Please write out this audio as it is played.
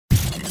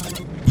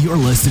You're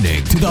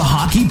listening to the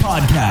Hockey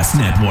Podcast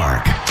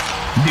Network.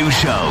 New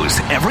shows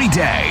every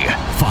day.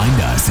 Find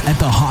us at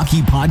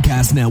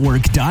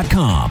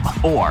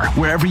thehockeypodcastnetwork.com or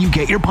wherever you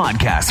get your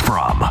podcasts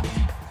from.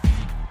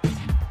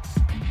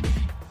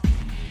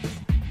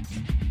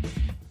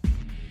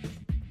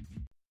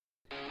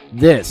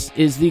 This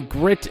is the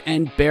Grit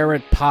and Bear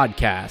It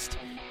podcast,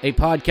 a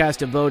podcast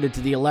devoted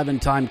to the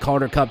 11-time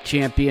Calder Cup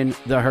champion,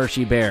 the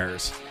Hershey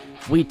Bears.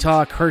 We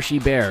talk Hershey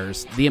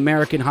Bears, the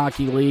American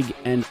Hockey League,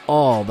 and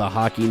all the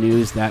hockey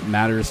news that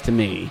matters to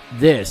me.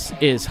 This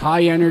is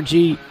high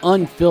energy,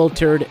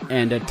 unfiltered,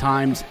 and at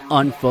times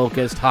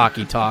unfocused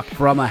hockey talk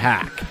from a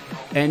hack.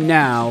 And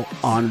now,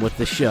 on with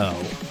the show.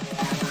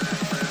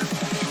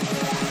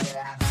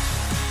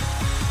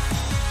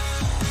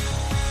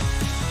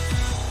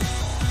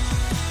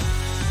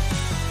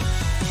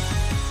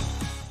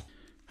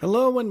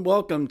 Hello and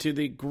welcome to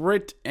the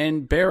Grit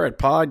and Bear It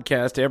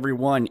podcast,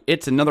 everyone.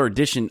 It's another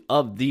edition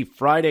of the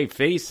Friday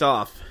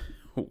Faceoff.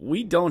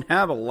 We don't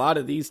have a lot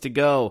of these to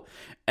go,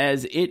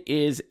 as it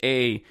is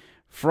a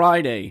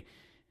Friday,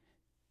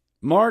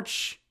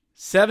 March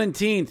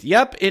 17th.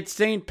 Yep, it's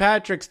St.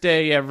 Patrick's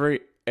Day,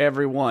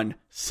 everyone.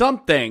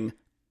 Something,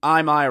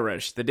 I'm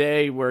Irish. The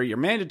day where you're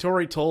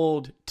mandatory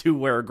told to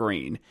wear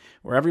green,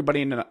 where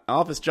everybody in an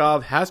office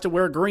job has to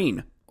wear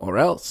green. Or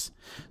else.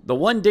 The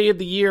one day of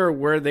the year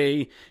where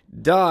they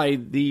dye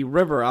the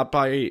river out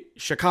by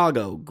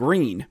Chicago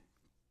green.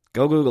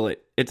 Go Google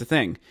it. It's a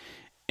thing.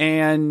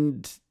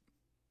 And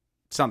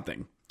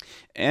something.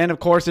 And of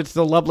course, it's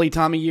the lovely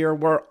time of year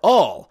where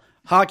all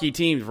hockey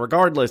teams,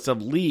 regardless of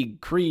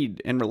league,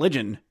 creed, and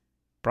religion,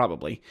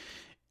 probably,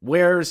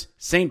 wears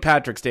St.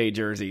 Patrick's Day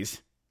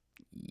jerseys.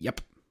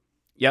 Yep,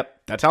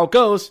 that's how it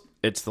goes.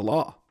 It's the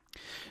law.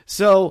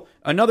 So,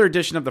 another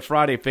edition of the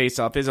Friday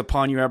Face-Off is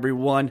upon you,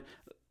 everyone.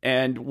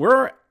 And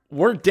we're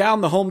down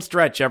the home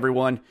stretch,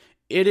 everyone.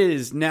 It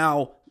is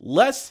now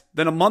less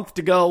than a month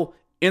to go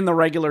in the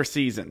regular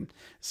season.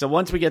 So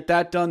once we get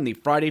that done, the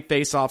Friday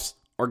face-offs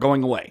are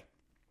going away.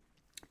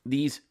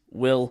 These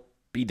will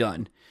be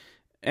done.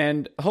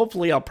 And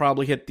hopefully I'll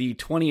probably hit the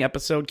 20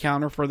 episode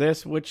counter for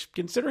this, which,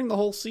 considering the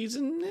whole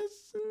season,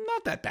 is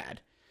not that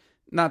bad.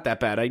 Not that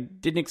bad. I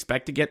didn't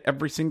expect to get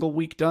every single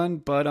week done,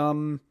 but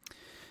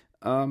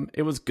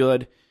it was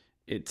good.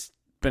 It's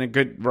been a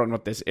good run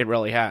with this. It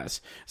really has.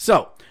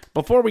 So,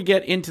 before we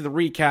get into the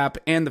recap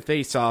and the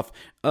face-off,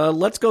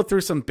 let's go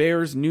through some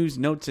Bears news,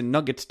 notes, and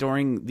nuggets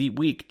during the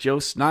week. Joe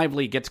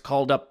Snively gets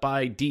called up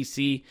by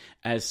DC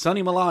as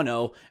Sonny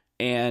Milano,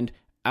 and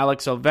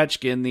Alex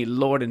Ovechkin, the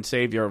Lord and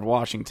Savior of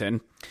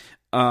Washington,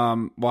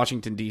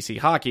 Washington, D.C.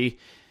 hockey,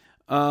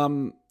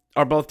 are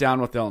both down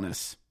with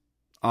illness.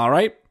 All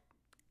right?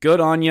 Good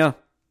on you.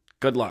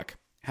 Good luck.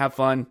 Have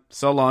fun.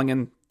 So long,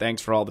 and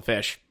thanks for all the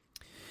fish.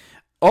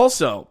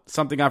 Also,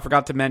 something I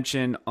forgot to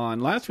mention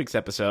on last week's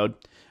episode,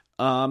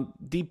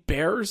 the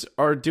Bears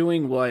are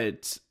doing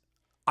what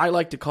I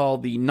like to call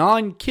the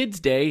non-Kids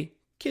Day,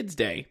 Kids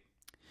Day.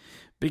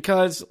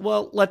 Because,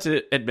 well, let's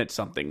admit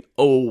something.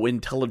 Oh,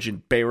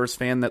 intelligent Bears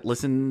fan that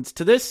listens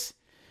to this.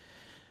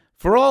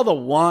 For all the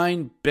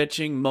whine,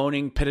 bitching,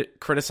 moaning,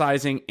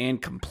 criticizing,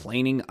 and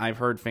complaining I've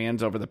heard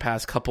fans over the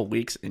past couple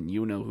weeks, and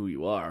you know who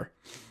you are,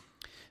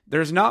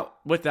 there's not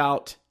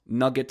without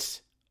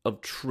nuggets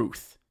of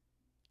truth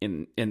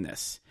in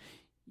this.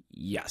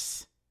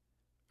 Yes,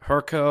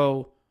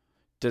 Herco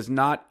does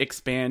not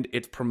expand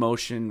its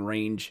promotion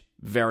range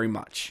very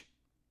much.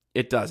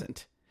 It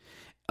doesn't.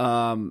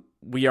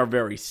 We are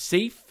very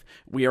safe.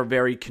 We are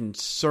very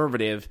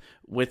conservative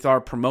with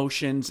our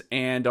promotions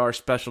and our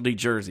specialty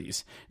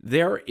jerseys.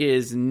 There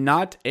is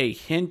not a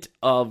hint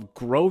of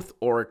growth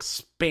or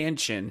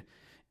expansion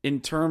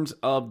in terms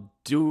of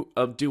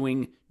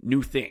doing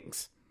new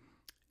things.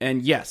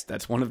 And yes,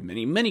 that's one of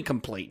many, many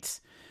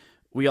complaints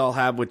we all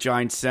have with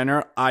Giants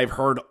Center. I've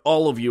heard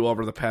all of you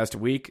over the past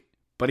week,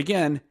 but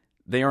again,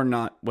 they are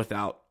not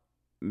without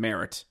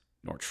merit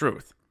nor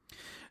truth.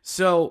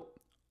 So,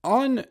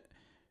 on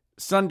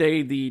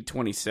Sunday the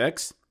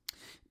 26th,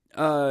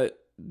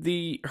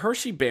 the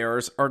Hershey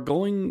Bears are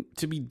going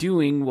to be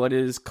doing what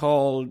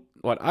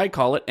I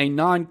call it, a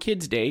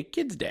non-Kids Day,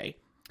 Kids Day.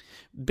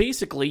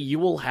 Basically, you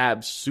will have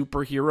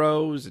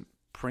superheroes and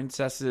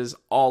princesses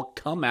all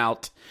come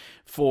out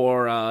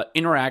for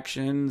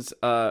interactions.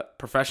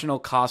 Professional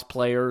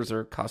cosplayers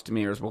or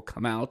costumiers will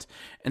come out,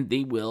 and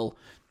they will,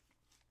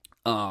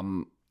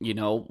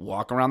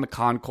 walk around the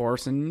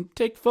concourse and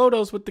take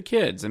photos with the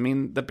kids. I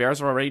mean, the Bears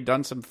have already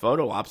done some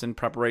photo ops in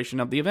preparation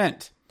of the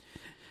event.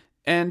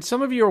 And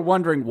some of you are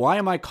wondering, why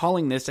am I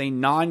calling this a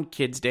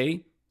non-Kids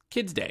Day,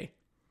 Kids Day?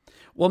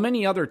 Well,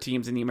 many other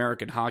teams in the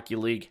American Hockey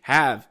League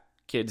have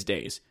Kids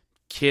Days.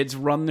 Kids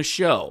run the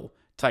show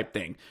type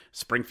thing.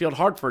 Springfield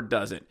Hartford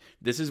does it.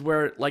 This is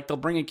where, they'll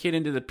bring a kid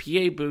into the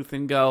PA booth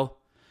and go,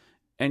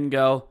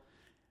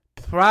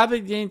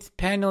 Providence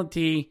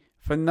penalty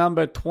for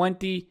number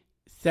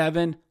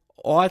 27,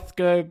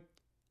 Oscar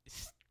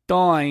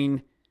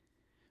Stein.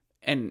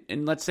 And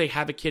let's say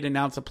have a kid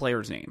announce a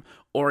player's name,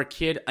 or a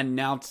kid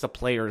announce the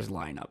player's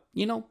lineup.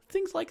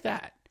 Things like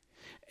that.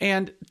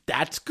 And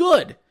that's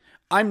good.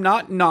 I'm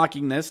not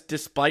knocking this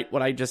despite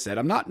what I just said.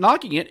 I'm not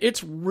knocking it.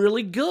 It's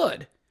really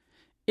good.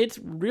 It's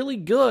really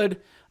good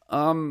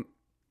to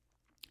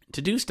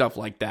do stuff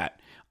like that.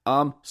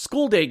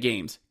 School day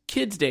games,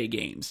 kids day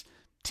games.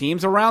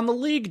 Teams around the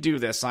league do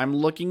this. I'm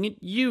looking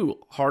at you,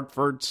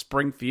 Hartford,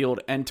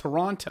 Springfield, and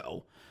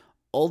Toronto.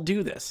 All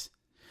do this.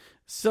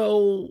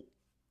 So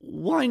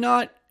why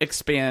not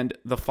expand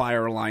the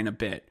fire line a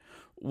bit?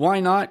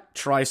 Why not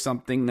try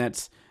something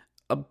that's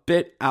a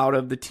bit out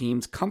of the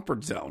team's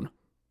comfort zone?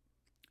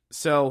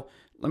 So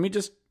let me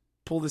just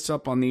pull this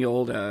up on the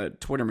old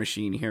Twitter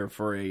machine here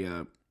for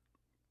a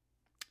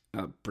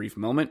brief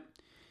moment.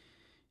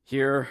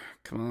 Here,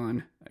 come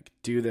on, I can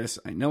do this.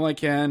 I know I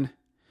can.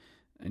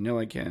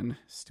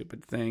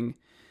 Stupid thing.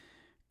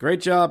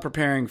 Great job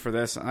preparing for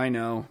this. I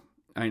know.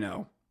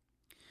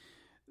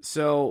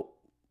 So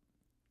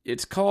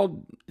it's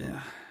called.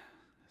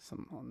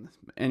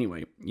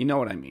 Anyway, you know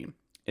what I mean.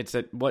 It's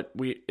what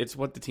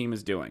the team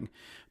is doing.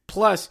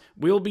 Plus,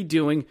 we'll be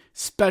doing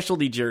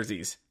specialty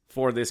jerseys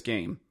for this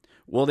game.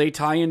 Will they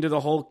tie into the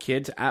whole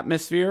kids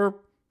atmosphere?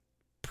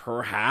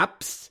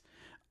 Perhaps.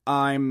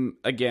 I'm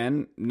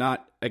again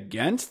not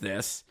against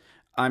this.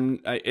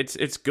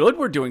 It's good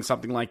we're doing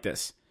something like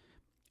this.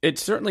 It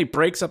certainly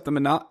breaks up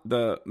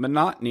the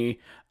monotony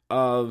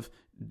of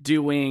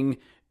doing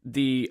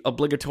the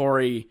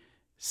obligatory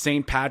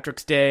St.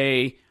 Patrick's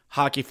Day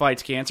hockey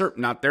fights cancer.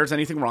 Not there's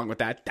anything wrong with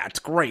that. That's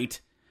great.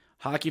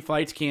 Hockey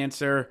fights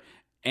cancer,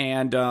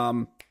 and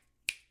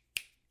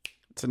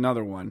it's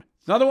another one.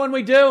 It's another one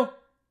we do.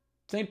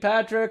 St.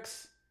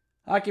 Patrick's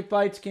hockey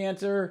fights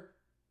cancer.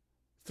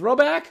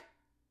 Throwback?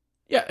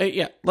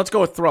 Yeah. Let's go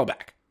with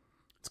throwback.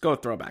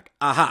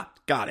 Aha,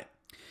 got it.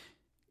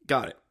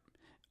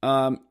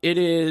 It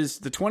is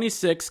the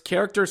 26th.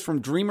 Characters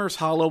from Dreamers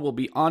Hollow will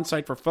be on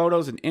site for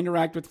photos and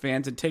interact with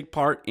fans and take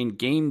part in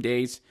game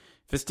days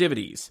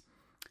festivities.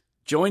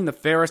 Join the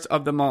fairest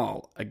of them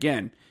all.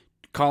 Again,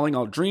 calling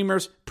all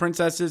dreamers,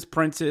 princesses,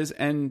 princes,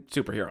 and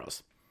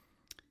superheroes.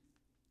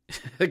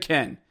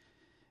 Again,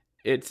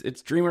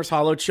 it's Dreamers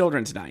Hollow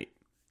Children's Night.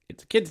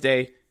 It's a kids'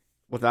 day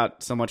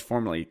without so much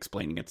formally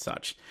explaining it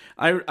such.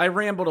 I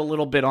rambled a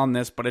little bit on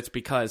this, but it's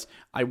because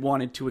I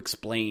wanted to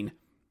explain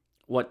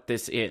what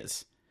this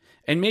is.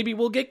 And maybe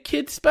we'll get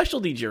kids'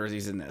 specialty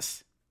jerseys in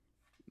this.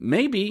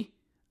 Maybe.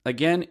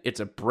 Again, it's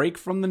a break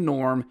from the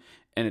norm,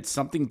 and it's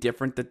something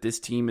different that this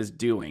team is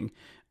doing.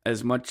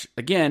 As much,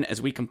 again,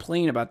 as we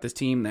complain about this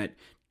team that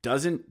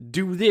doesn't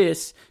do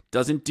this,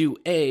 doesn't do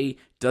A,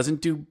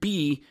 doesn't do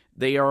B,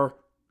 they are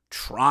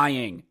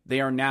trying. They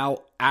are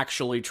now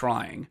actually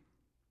trying.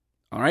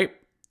 All right?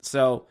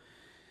 So,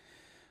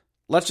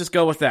 let's just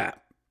go with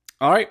that.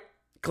 All right?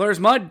 Clear as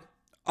mud.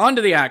 On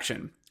to the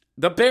action.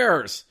 The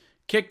Bears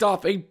kicked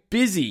off a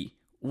busy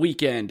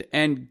weekend,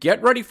 and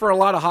get ready for a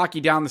lot of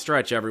hockey down the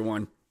stretch,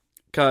 everyone.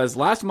 Because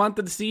last month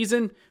of the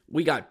season,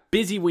 we got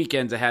busy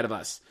weekends ahead of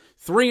us.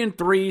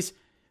 3-3s,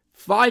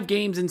 5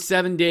 games in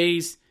 7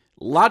 days,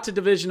 lots of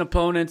division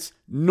opponents,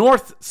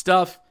 North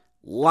stuff,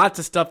 lots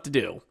of stuff to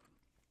do.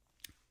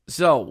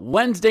 So,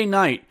 Wednesday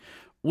night,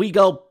 we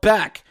go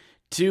back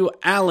to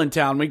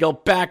Allentown. We go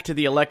back to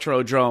the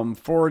Electrodrome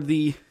for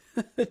the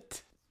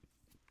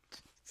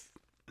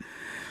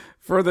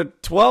for the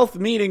 12th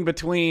meeting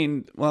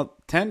between,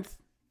 10th,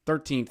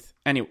 13th,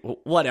 anyway,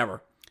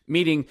 whatever.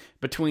 Meeting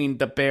between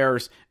the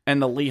Bears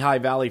and the Lehigh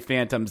Valley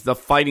Phantoms, the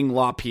Fighting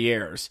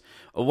LaPierres.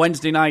 A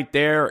Wednesday night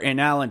there in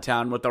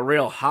Allentown with a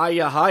real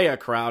hiya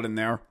crowd in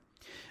there.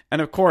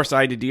 And of course,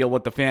 I had to deal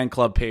with the fan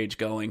club page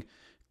going,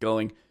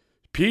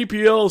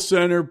 PPL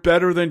Center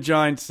better than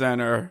Giants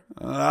Center.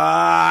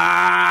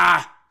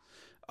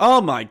 Oh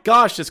my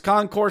gosh, this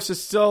concourse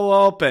is so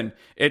open.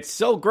 It's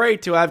so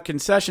great to have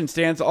concession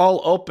stands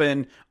all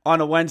open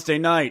on a Wednesday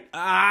night.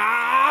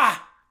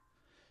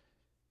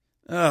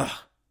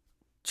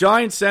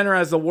 Giants Center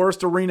has the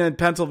worst arena in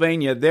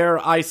Pennsylvania. There,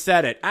 I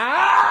said it.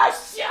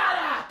 Shut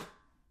up!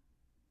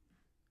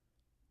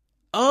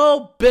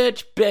 Oh,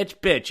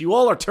 bitch. You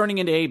all are turning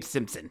into Abe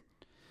Simpson.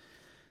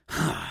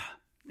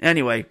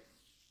 Anyway,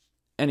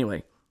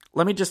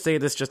 let me just say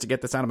this just to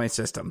get this out of my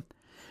system.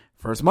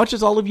 For as much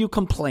as all of you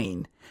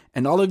complain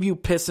and all of you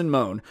piss and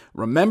moan,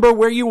 remember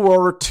where you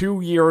were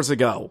 2 years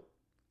ago.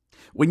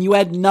 When you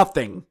had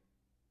nothing.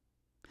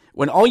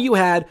 When all you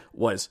had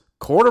was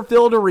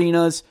quarter-filled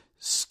arenas,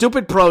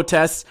 stupid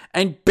protests,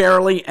 and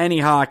barely any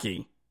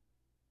hockey.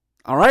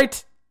 All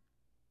right?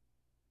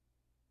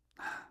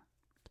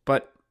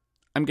 But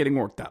I'm getting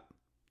worked up.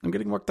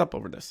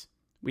 Over this.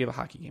 We have a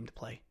hockey game to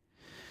play.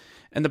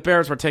 And the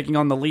Bears were taking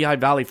on the Lehigh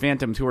Valley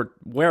Phantoms, who are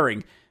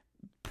wearing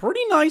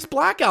pretty nice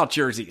blackout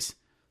jerseys.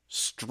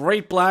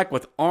 Straight black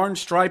with orange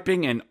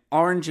striping and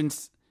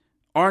orange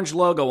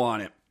logo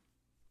on it.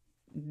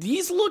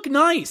 These look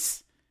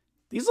nice.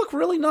 These look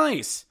really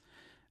nice.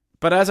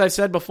 But as I've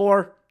said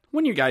before,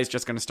 when you guys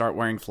just going to start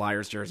wearing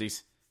Flyers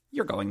jerseys?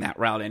 You're going that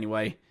route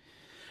anyway.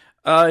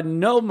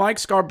 No Mike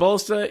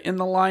Scarbosa in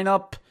the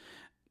lineup.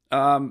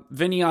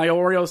 Vinny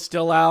Iorio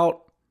still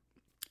out.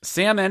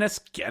 Sam Ennis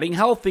getting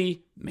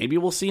healthy. Maybe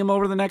we'll see him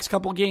over the next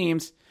couple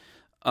games.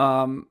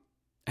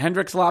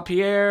 Hendricks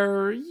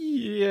Lapierre,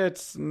 yeah,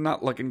 it's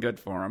not looking good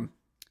for him.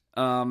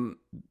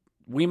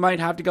 We might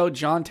have to go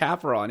John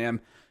Taffer on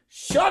him.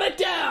 Shut it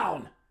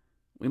down!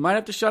 We might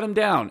have to shut him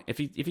down. If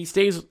he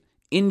stays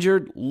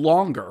injured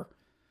longer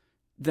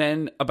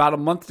than about a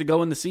month to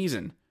go in the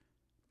season.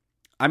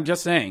 I'm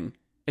just saying,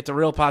 it's a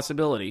real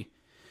possibility.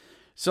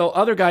 So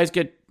other guys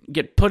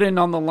get put in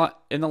the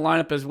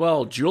lineup as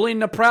well. Julian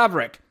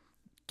Napravnik,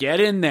 get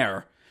in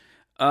there.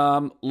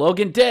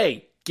 Logan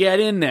Day, get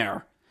in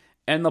there.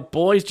 And the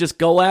boys just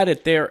go at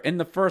it there in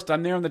the first.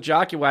 I'm there in the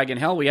jockey wagon.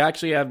 Hell, we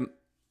actually I'm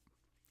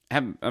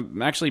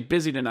actually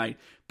busy tonight.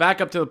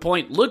 Back up to the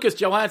point. Lucas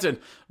Johansson,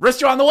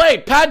 wrister on the way.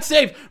 Pad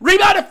save.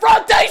 Rebound in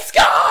front. They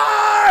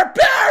score!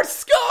 Bears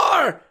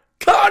score!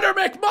 Connor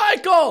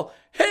McMichael,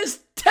 his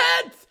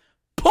 10th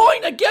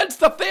point against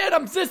the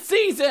Phantoms this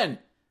season.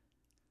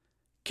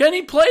 Can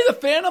he play the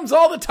Phantoms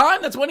all the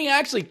time? That's when he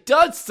actually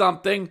does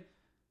something.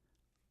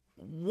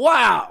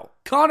 Wow.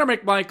 Connor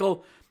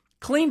McMichael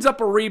cleans up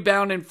a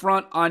rebound in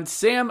front on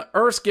Sam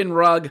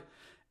Erskine-Rugg,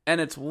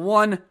 and it's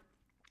 1-0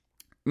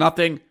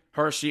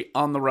 Hershey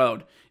on the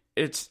road.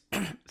 It's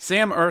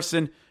Sam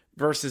Erskine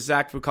versus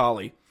Zach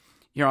Fucale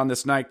here on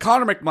this night.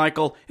 Connor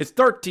McMichael, his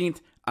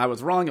 13th. I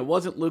was wrong. It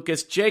wasn't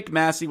Lucas. Jake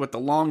Massey with the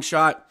long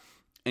shot,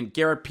 and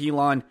Garrett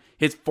Pilon,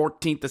 his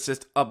 14th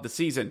assist of the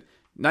season.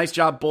 Nice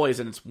job, boys,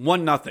 and it's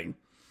 1-0.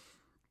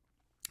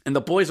 And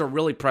the boys are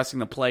really pressing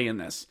the play in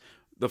this.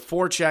 The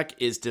forecheck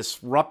is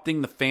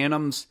disrupting the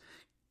Phantoms,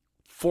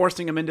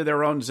 forcing them into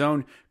their own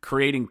zone,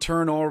 creating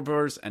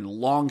turnovers and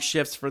long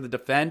shifts for the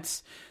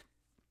defense.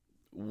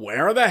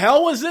 Where the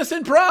hell was this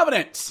in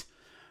Providence?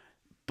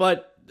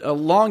 But a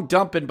long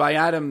dumping by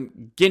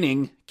Adam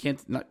Ginning,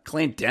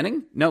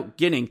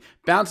 Ginning,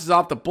 bounces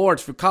off the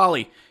boards.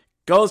 Fucale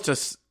goes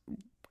to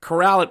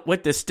corral it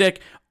with the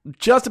stick,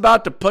 just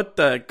about to put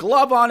the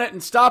glove on it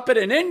and stop it,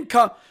 and in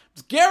comes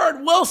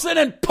Garrett Wilson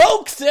and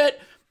pokes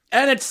it,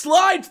 and it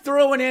slides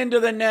through and into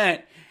the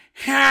net.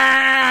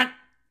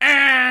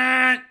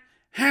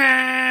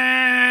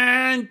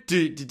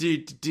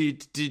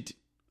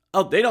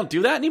 Oh, they don't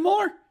do that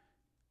anymore?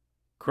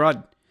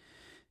 Crud.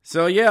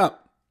 So, yeah,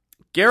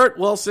 Garrett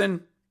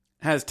Wilson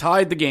has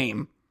tied the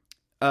game.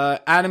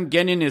 Adam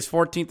Ginning, his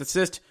 14th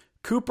assist.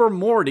 Cooper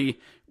Morty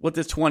with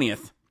his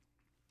 20th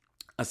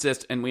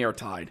assist, and we are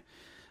tied.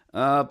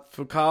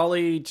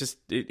 Fucale, just,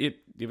 it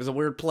was a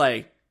weird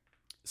play.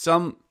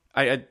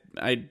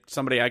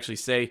 Somebody actually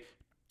say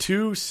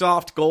 2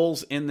 soft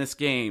goals in this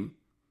game.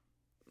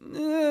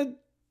 I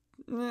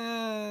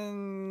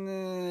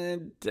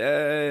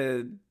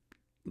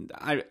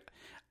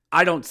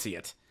don't see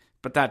it,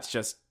 but that's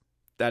just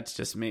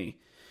me.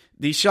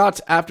 The shots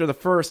after the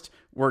first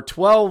were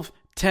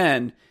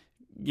 12-10.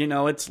 You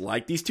know, it's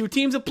like these two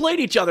teams have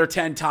played each other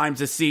 10 times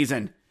this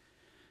season.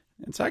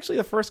 It's actually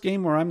the first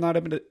game where I'm not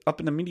up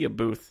in the media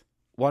booth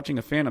watching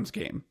a Phantoms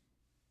game.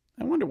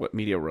 I wonder what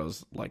media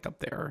row's like up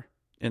there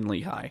in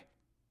Lehigh.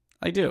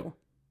 I do.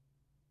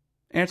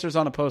 Answers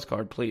on a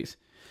postcard, please.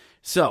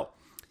 So,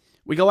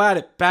 we go at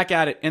it, back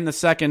at it in the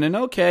second, and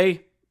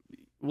okay,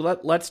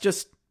 let's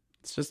just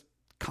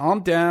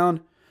calm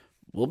down.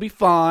 We'll be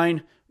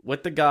fine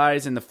with the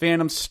guys, and the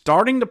Phantoms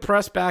starting to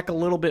press back a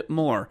little bit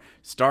more,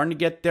 starting to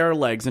get their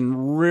legs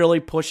and really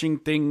pushing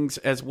things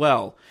as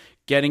well.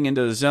 Getting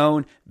into the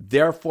zone,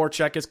 their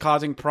forecheck is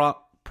causing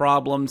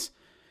problems,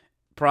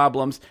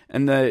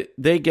 and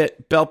they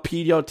get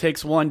Belpedio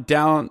takes one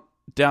down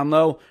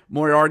low.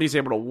 Moriarty's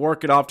able to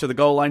work it off to the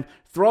goal line,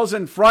 throws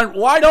in front,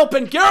 wide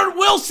open. Garrett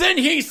Wilson,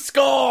 he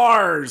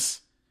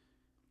scores!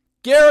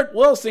 Garrett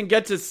Wilson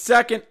gets his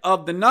second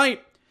of the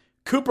night.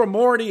 Cooper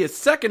Morty, his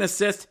second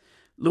assist.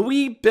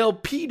 Louis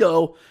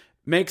Belpedio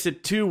makes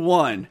it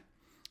 2-1.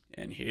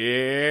 And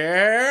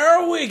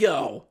here we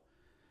go.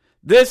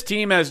 This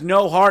team has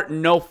no heart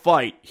and no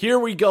fight. Here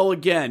we go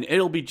again.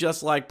 It'll be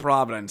just like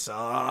Providence.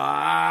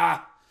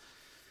 Yeah,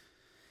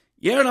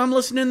 and I'm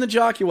listening to the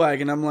jockey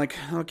wagon. I'm like,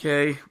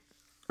 okay,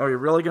 are you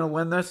really going to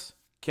win this?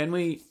 Can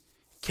we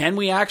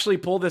actually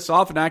pull this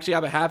off and actually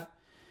have a half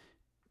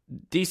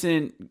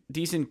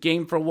decent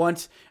game for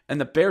once? And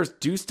the Bears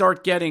do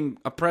start getting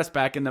a press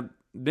back in the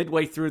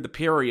midway through the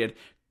period.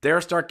 They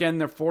start getting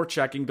their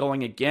forechecking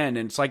going again,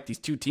 and it's like these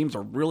two teams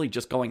are really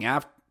just going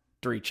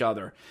after each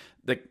other.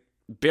 The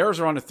Bears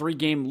are on a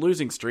 3-game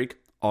losing streak,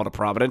 all to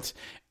Providence,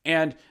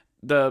 and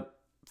the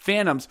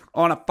Phantoms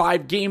are on a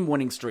 5-game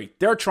winning streak.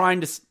 They're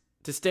trying to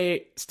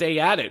stay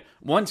at it.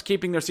 One's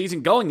keeping their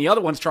season going, the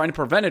other one's trying to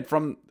prevent it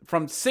from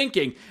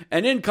sinking.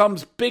 And in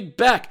comes Big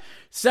Beck,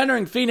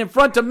 centering feet in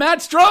front to Matt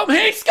Strome.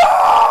 He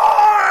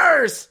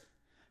scores!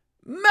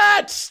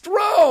 Matt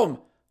Strome,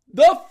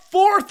 the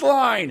fourth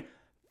line,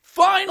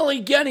 finally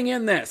getting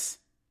in this.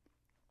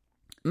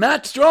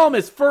 Matt Strome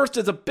is first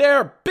as a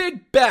Bear.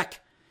 Big Beck,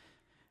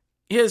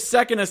 his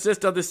second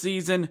assist of the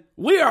season.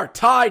 We are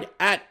tied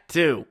at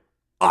 2.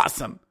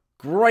 Awesome.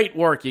 Great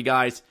work, you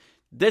guys.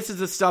 This is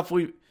the stuff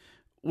we've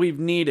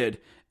needed.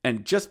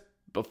 And just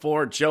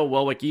before Joe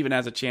Wilwick even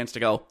has a chance to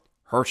go,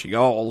 Hershey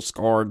goal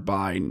scored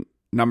by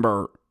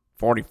number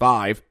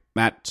 45,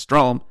 Matt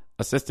Strom,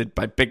 assisted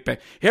by Big Ben.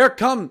 Here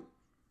come...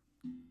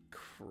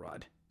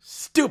 Crud.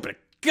 Stupid.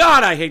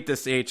 God, I hate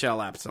this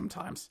AHL app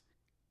sometimes.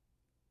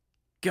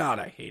 God,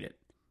 I hate it.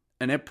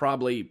 And it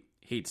probably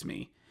hates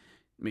me.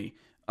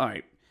 All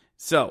right.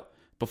 So,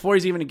 before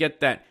he's even to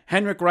get that,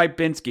 Henrik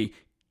Rybinski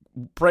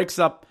breaks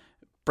up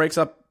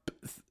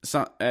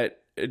at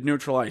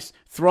neutral ice.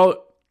 Throws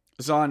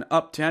on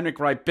up to Henrik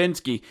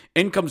Rybinski.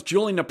 In comes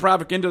Julian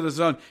Napravnik into the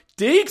zone.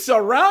 Dekes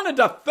around a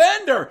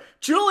defender.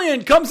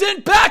 Julian comes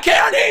in,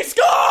 backhand, he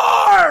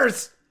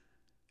scores!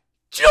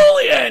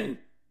 Julian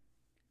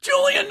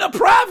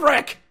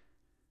Napravnik!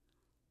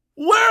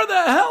 Where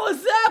the hell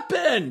has that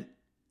been?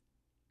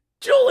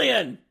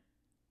 Julian,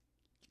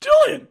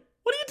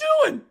 what are you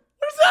doing?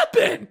 Where's that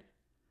been?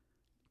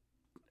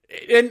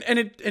 And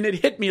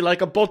it hit me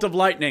like a bolt of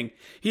lightning.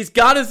 He's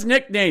got his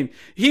nickname.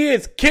 He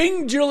is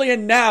King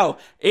Julian now.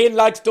 He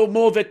likes to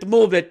move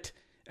it.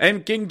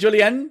 I'm King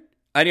Julian.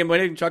 I am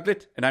wearing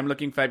chocolate, and I'm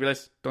looking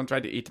fabulous. Don't try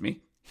to eat me.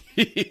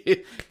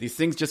 These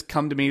things just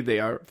come to me. They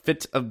are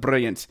fits of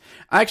brilliance.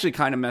 I actually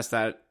kind of messed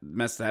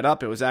that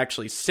up. It was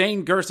actually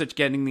Shane Gersich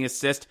getting the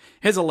assist,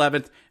 his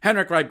 11th.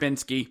 Henrik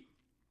Rybinski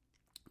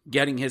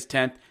getting his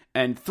 10th.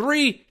 And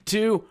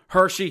 3-2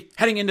 Hershey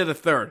heading into the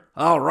third.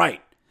 All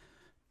right.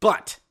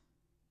 But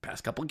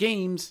past couple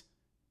games,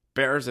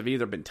 Bears have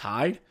either been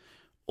tied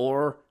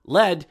or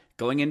led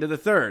going into the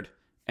third.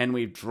 And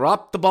we've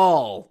dropped the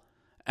ball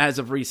as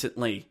of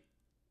recently.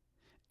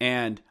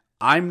 And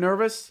I'm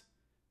nervous.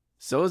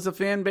 So is the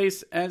fan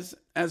base as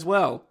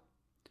well.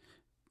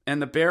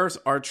 And the Bears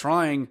are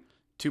trying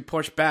to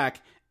push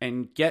back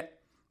and get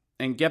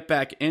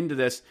back into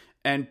this.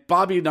 And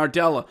Bobby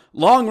Nardella,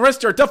 long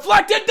wrister,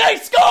 deflected, they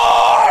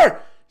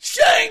score!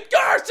 Shane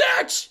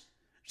Gersich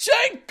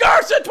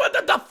with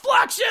the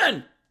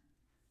deflection!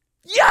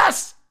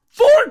 Yes!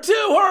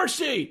 4-2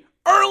 Hershey,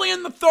 early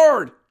in the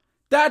third.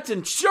 That's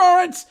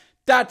insurance.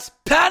 That's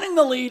padding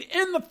the lead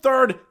in the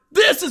third.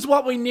 This is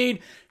what we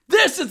need.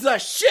 This is the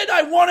shit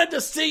I wanted to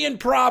see in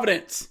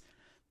Providence.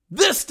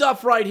 This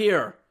stuff right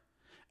here.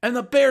 And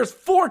the Bears'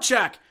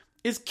 forecheck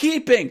is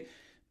keeping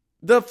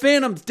the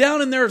Phantoms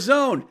down in their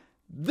zone.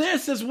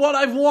 This is what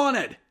I've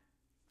wanted.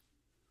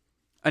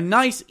 A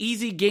nice,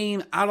 easy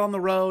game out on the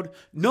road.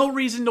 No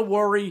reason to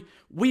worry.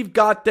 We've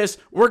got this.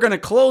 We're going to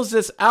close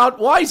this out.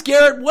 Why is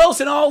Garrett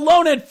Wilson all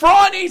alone in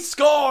front? He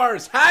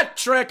scores. Hat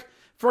trick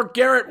for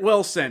Garrett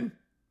Wilson.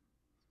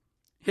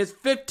 His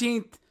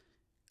 15th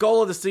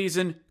goal of the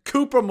season.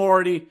 Cooper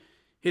Morty,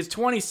 his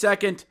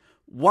 22nd.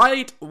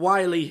 White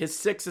Wiley, his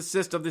 6th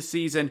assist of the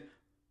season.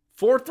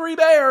 4-3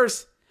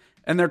 Bears.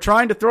 And they're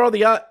trying to throw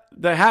the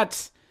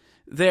hats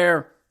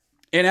there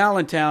in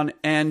Allentown.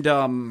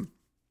 And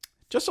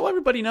just so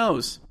everybody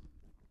knows,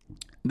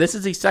 this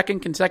is the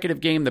second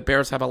consecutive game the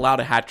Bears have allowed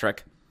a hat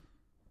trick.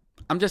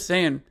 I'm just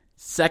saying,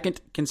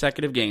 second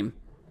consecutive game.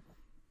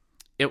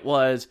 It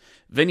was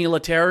Vinny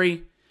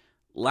Lettieri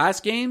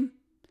last game,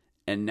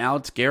 and now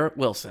it's Garrett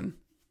Wilson.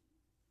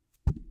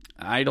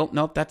 I don't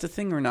know if that's a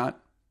thing or not,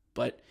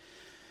 but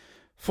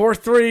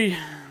 4-3,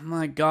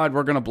 my God,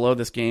 we're going to blow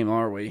this game,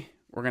 aren't we?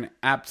 We're going to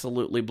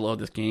absolutely blow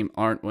this game,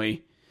 aren't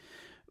we?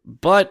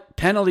 But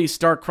penalties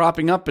start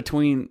cropping up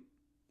between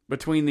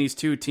these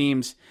two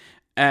teams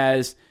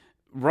as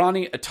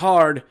Ronnie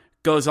Attard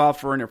goes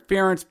off for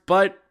interference,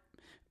 but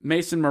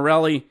Mason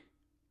Morelli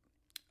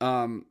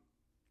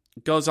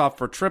goes off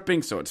for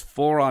tripping, so it's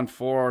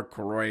 4-on-4.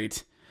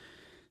 Great.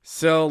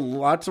 So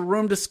lots of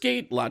room to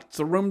skate, lots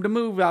of room to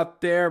move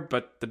out there,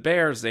 but the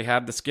Bears, they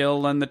have the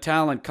skill and the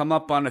talent. Come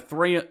up on a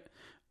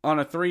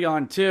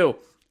 3-on-2,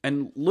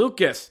 and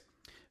Lucas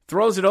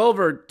throws it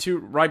over to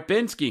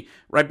Rybinski.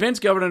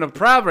 Rybinski over to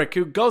Napravnik,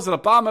 who goes to the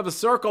bottom of the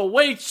circle.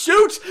 Wait,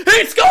 shoots!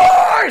 He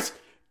scores!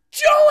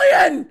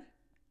 Julian!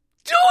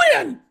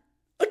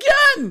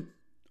 Again!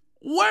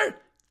 Where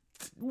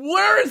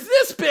has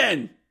this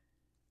been?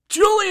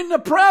 Julian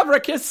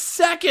Napravnik, his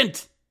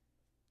second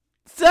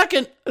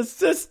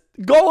assist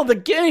goal of the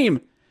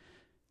game.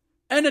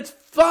 And it's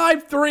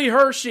 5-3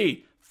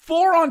 Hershey.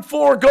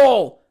 4-on-4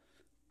 goal.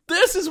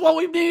 This is what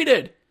we've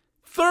needed.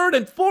 Third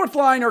and fourth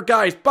liner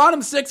guys,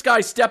 bottom six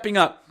guys stepping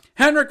up.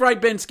 Henrik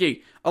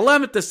Rybinski,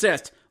 11th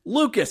assist.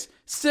 Lucas,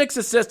 6th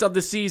assist of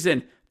the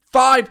season.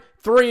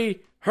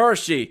 5-3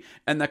 Hershey.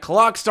 And the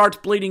clock starts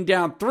bleeding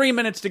down. 3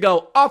 minutes to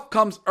go. Off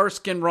comes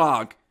Erskine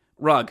Rugg.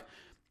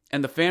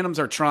 And the Phantoms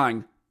are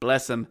trying.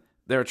 Bless them.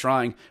 They're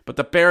trying. But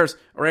the Bears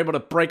are able to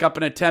break up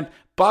an attempt.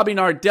 Bobby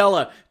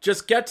Nardella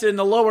just gets in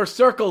the lower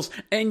circles.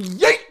 And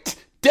yeet!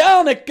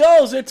 Down it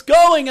goes. It's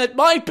going. It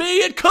might be.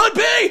 It could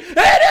be.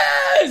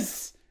 It is!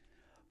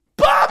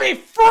 Bobby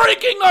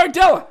freaking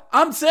Nardella.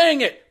 I'm saying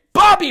it.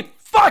 Bobby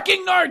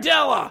fucking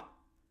Nardella.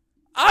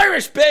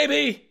 Irish,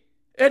 baby.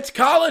 It's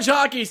college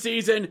hockey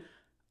season.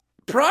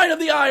 Pride of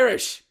the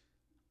Irish.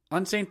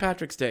 On St.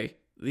 Patrick's Day.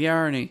 The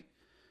irony.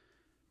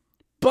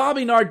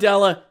 Bobby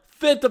Nardella,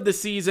 5th of the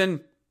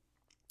season.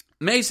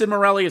 Mason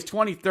Morelli is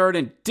 23rd.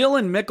 And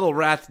Dylan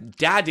Mickelrath,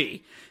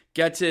 daddy,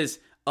 gets his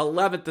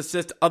 11th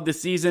assist of the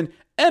season.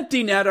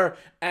 empty netter,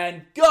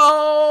 and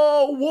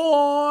go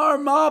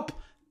warm up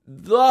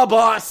the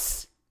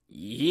bus.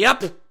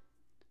 Yep.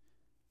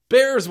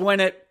 Bears win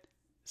it.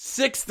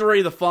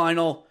 6-3 the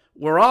final.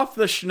 We're off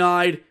the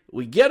schneid.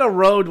 We get a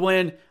road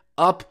win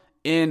up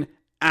in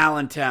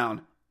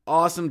Allentown.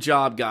 Awesome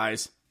job,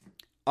 guys.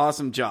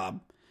 Awesome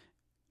job.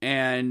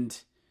 And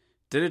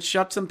did it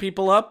shut some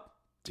people up?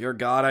 Dear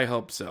God, I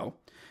hope so.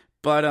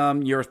 But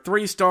your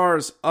 3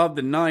 stars of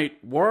the night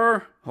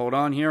were, hold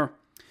on here,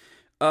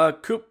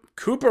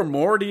 Cooper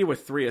Morty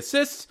with 3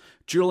 assists,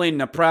 Julian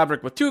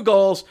Napravnik with 2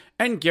 goals,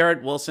 and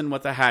Garrett Wilson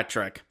with a hat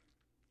trick.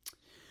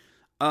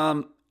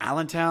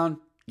 Allentown,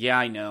 yeah,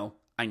 I know,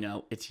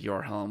 it's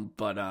your home,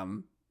 but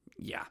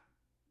yeah,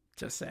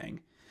 just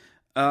saying.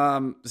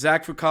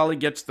 Zach Fucali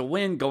gets the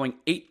win, going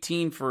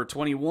 18 for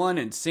 21,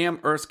 and Sam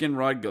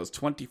Erskine-Rudd goes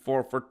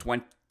 24 for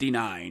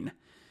 29.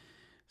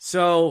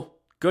 So,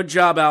 good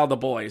job out of the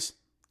boys,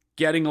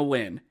 getting a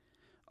win.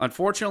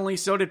 Unfortunately,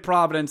 so did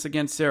Providence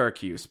against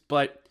Syracuse,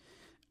 but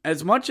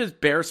as much as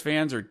Bears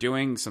fans are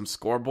doing some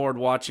scoreboard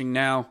watching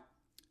now,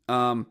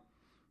 I'm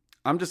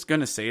just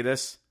going to say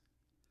this.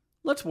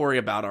 Let's worry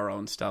about our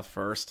own stuff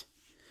first.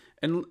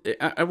 And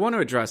I want to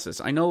address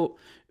this. I know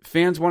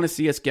fans want to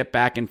see us get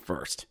back in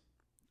first.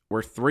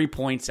 We're 3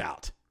 points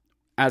out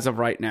as of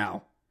right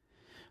now.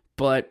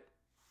 But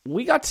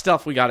we got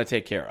stuff we got to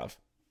take care of.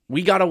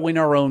 We got to win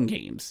our own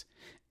games.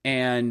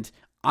 And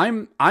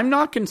I'm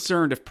not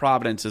concerned if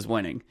Providence is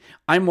winning.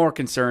 I'm more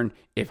concerned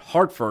if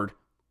Hartford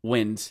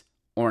wins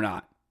or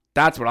not.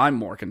 That's what I'm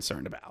more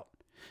concerned about.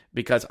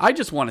 Because I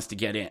just want us to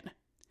get in.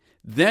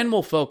 Then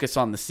we'll focus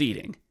on the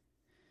seeding.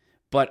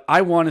 But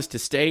I want us to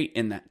stay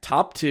in that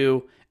top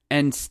 2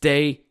 and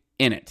stay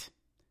in it.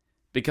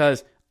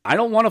 Because I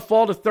don't want to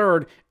fall to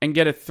third and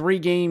get a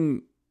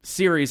 3-game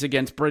series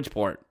against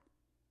Bridgeport.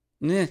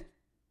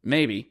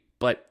 Maybe.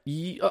 But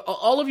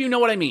all of you know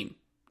what I mean.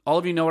 All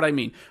of you know what I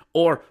mean.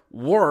 Or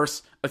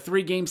worse, a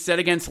 3-game set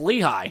against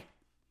Lehigh.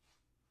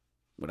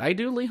 Would I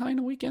do Lehigh in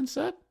a weekend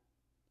set?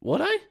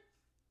 Would I?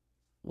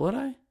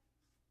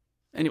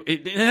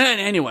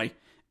 Anyway.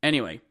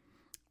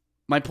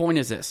 My point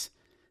is this.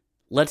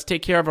 Let's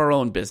take care of our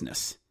own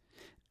business.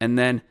 And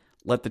then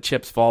let the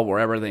chips fall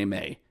wherever they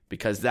may.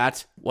 Because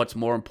that's what's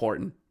more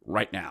important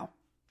right now.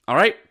 All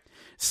right?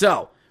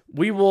 So,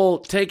 we will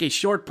take a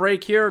short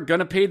break here.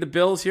 Gonna pay the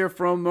bills here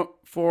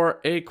for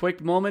a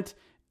quick moment.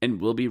 And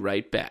we'll be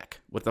right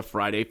back with the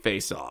Friday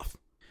Face-Off.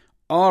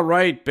 All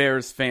right,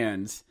 Bears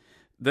fans.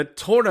 The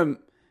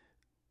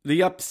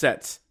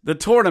upsets, the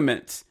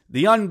tournaments,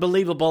 the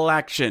unbelievable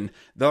action,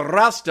 the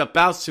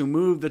roustabouts who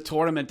move the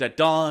tournament at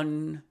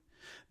dawn,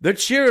 the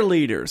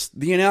cheerleaders,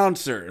 the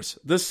announcers,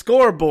 the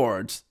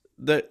scoreboards,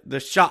 the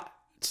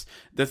shots,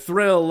 the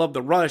thrill of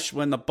the rush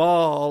when the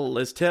ball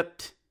is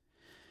tipped,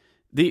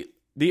 the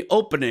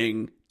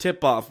opening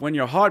tip-off when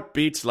your heart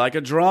beats like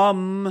a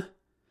drum,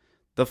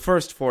 the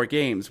first 4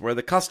 games where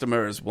the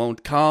customers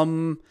won't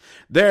come.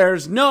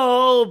 There's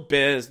no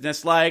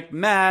business like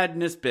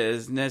madness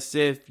business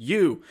if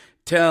you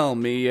tell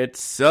me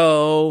it's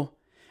so.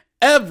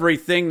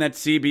 Everything that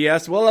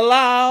CBS will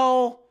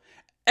allow.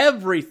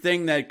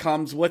 Everything that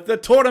comes with the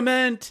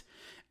tournament.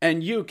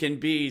 And you can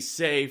be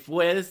safe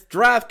with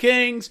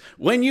DraftKings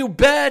when you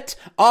bet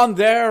on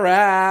their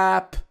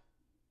app.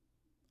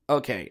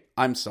 Okay,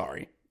 I'm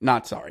sorry.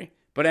 Not sorry.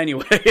 But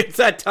anyway, it's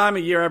that time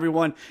of year,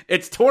 everyone.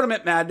 It's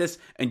Tournament Madness,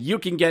 and you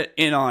can get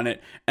in on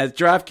it. As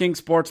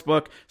DraftKings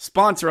Sportsbook,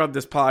 sponsor of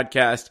this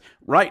podcast,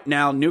 right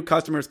now, new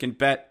customers can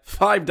bet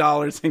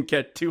 $5 and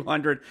get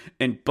 $200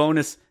 in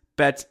bonus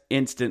bets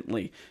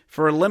instantly.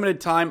 For a limited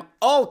time,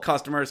 all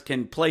customers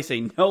can place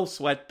a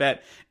no-sweat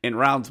bet in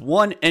rounds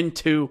 1 and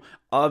 2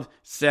 of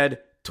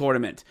said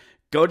tournament.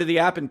 Go to the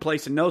app and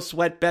place a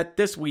no-sweat bet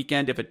this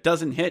weekend. If it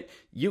doesn't hit,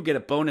 you get a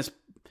bonus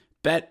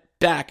bet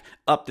back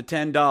up to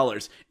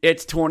 $10.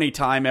 It's 20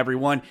 time,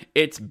 everyone.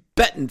 It's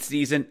betting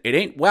season. It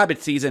ain't Wabbit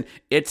season.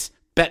 It's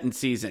betting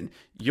season.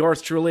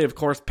 Yours truly, of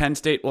course, Penn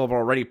State will have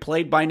already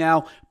played by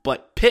now,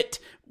 but Pitt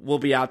will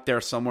be out there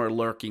somewhere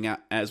lurking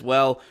as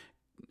well.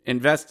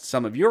 Invest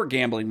some of your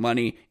gambling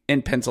money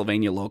in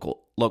Pennsylvania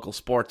local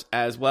sports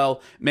as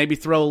well. Maybe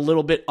throw a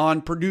little bit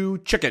on Purdue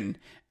Chicken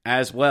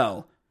as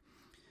well.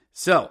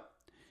 So,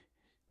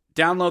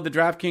 download the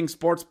DraftKings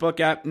Sportsbook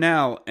app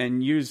now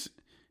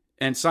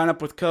and sign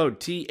up with code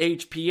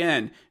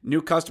THPN.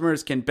 New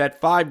customers can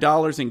bet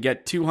 $5 and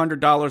get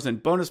 $200 in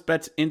bonus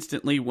bets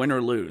instantly, win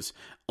or lose.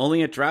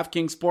 Only at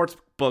DraftKings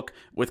Sportsbook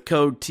with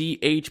code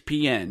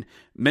THPN.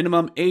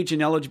 Minimum age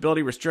and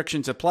eligibility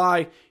restrictions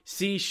apply.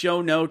 See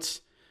show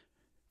notes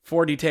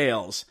for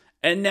details.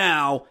 And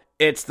now,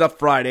 it's the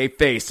Friday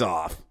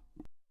Face-Off.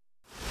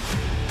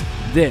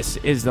 This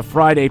is the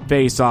Friday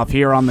Face-Off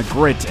here on the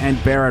Grit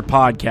and Barrett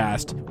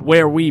podcast,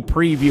 where we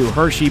preview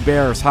Hershey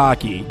Bears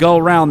hockey, go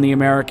around the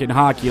American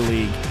Hockey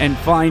League, and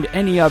find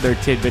any other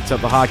tidbits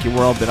of the hockey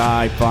world that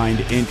I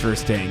find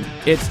interesting.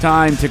 It's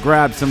time to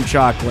grab some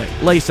chocolate,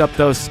 lace up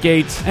those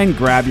skates, and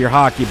grab your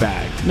hockey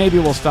bag. Maybe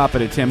we'll stop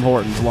at a Tim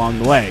Hortons along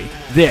the way.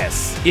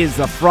 This is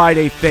the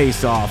Friday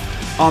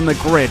Face-Off on the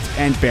Grit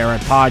and Bear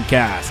It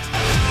podcast.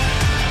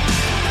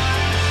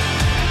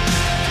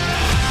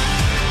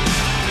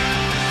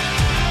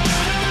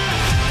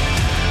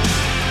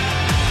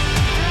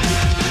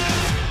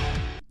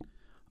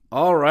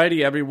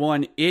 Alrighty,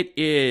 everyone. It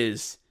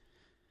is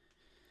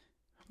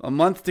a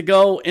month to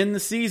go in the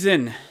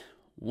season.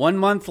 1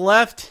 month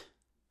left,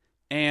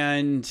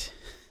 and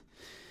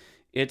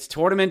it's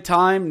tournament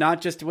time,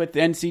 not just with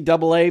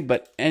NCAA,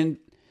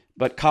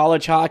 but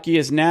college hockey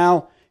is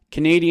now.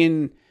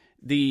 Canadian,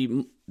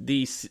 the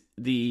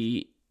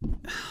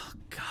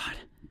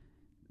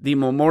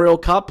Memorial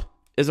Cup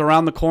is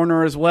around the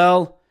corner as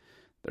well.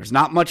 There's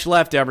not much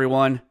left,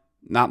 everyone.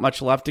 Not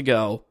much left to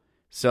go.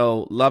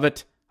 So love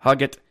it,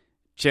 hug it,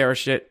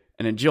 cherish it,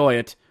 and enjoy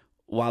it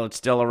while it's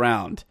still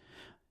around.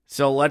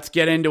 So let's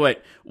get into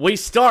it. We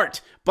start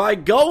by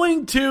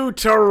going to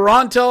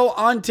Toronto,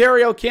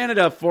 Ontario,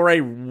 Canada for a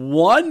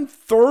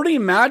 1:30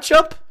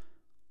 matchup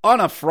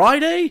on a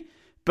Friday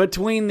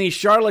between the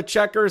Charlotte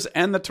Checkers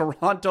and the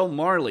Toronto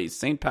Marlies.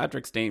 St.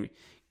 Patrick's Day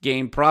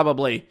game,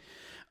 probably.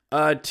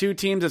 Two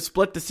teams have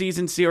split the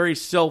season series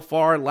so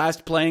far,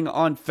 last playing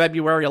on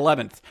February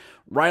 11th.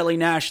 Riley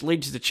Nash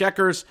leads the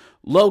Checkers.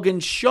 Logan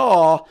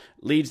Shaw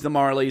leads the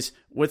Marlies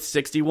with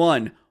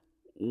 61.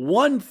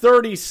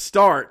 1:30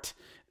 start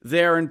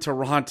there in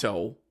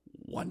Toronto.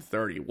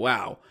 1:30.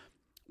 Wow.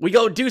 We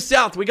go due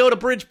south. We go to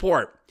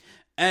Bridgeport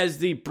as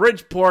the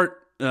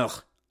Bridgeport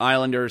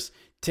Islanders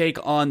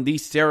take on the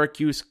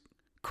Syracuse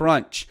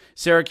Crunch.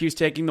 Syracuse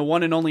taking the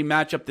one and only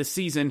matchup this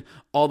season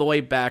all the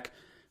way back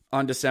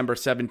on December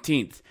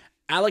 17th.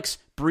 Alex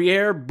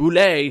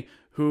Briere-Boulet,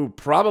 who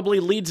probably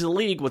leads the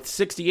league with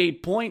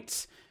 68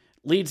 points,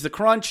 leads the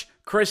Crunch.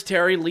 Chris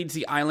Terry leads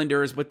the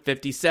Islanders with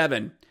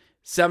 57.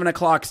 7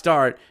 o'clock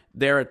start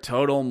there at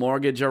Total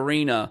Mortgage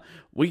Arena.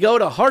 We go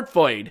to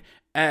Hartford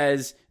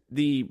as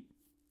the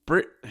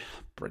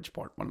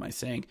Bridgeport, what am I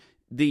saying?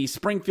 The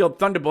Springfield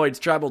Thunderbirds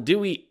travel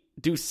due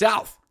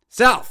south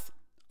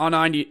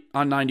on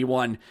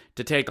 91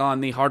 to take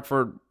on the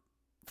Hartford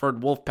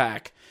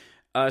Wolfpack.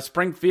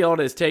 Springfield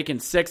has taken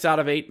 6 out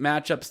of 8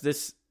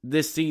 matchups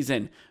this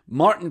season.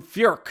 Martin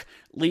Furk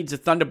leads the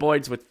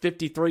Thunderbirds with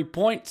 53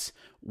 points.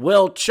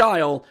 Will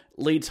Child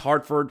leads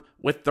Hartford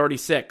with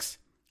 36.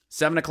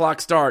 7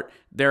 o'clock start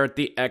there at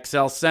the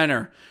XL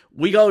Center.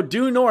 We go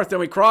due north and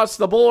we cross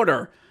the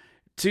border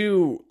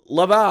to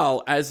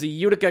Laval as the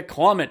Utica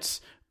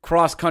Comets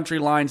cross country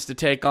lines to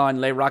take on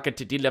Les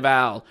Rockets de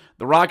Laval.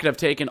 The Rocket have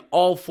taken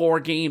all 4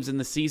 games in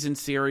the season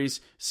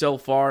series so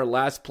far,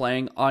 last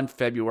playing on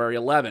February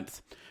 11th.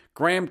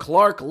 Graham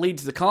Clark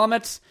leads the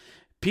Comets.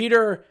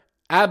 Peter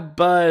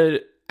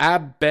Abbandanto,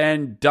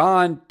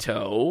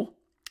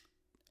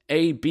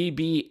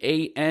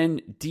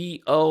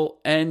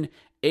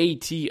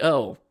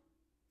 Abbandonato,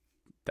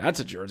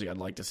 that's a jersey I'd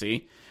like to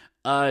see,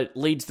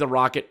 leads the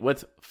Rocket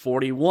with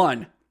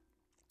 41.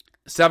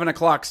 7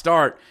 o'clock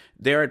start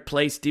there at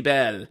Place de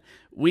Belle.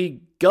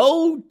 We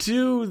go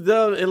to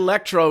the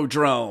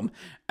Electrodrome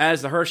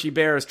as the Hershey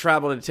Bears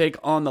travel to take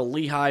on the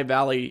Lehigh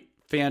Valley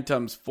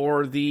Phantoms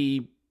for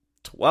the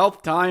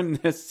 12th time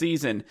this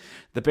season.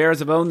 The Bears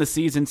have owned the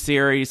season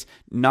series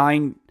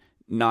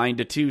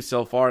 9-2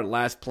 so far,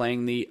 last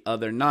playing the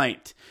other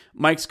night.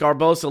 Mike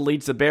Scarbosa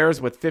leads the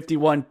Bears with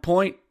 51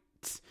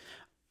 points.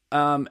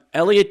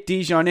 Elliot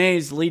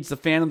Dijonais leads the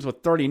Phantoms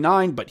with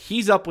 39, but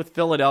he's up with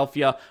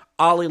Philadelphia.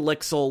 Ollie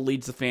Lixel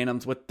leads the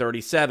Phantoms with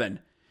 37.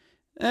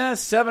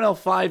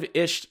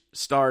 7:05-ish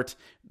start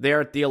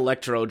there at the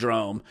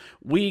Electrodrome.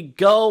 We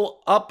go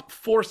up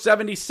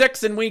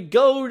 476 and we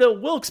go to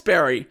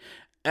Wilkes-Barre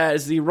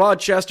as the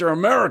Rochester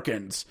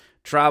Americans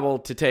travel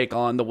to take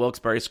on the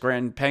Wilkes-Barre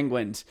Scranton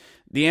Penguins.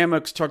 The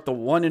Amerks took the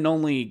one and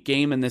only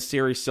game in this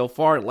series so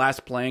far,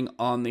 last playing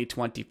on the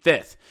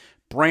 25th.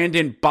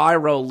 Brandon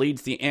Byro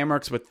leads the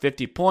Amerks with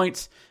 50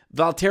 points.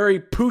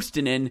 Valtteri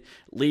Puustinen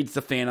leads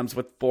the Phantoms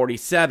with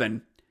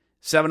 47.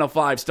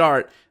 7:05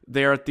 start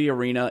there at the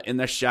arena in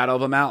the shadow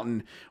of a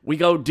mountain. We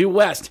go due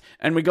west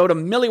and we go to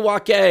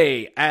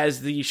Milwaukee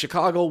as the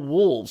Chicago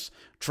Wolves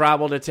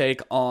travel to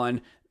take on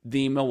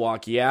the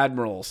Milwaukee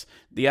Admirals.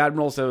 The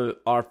Admirals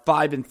are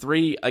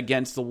 5-3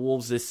 against the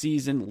Wolves this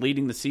season,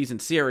 leading the season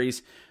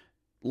series,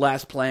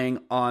 last playing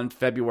on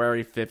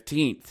February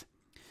 15th.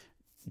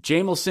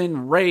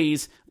 Jamison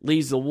Rays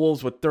leads the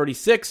Wolves with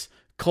 36.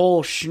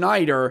 Cole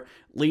Schneider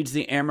leads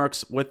the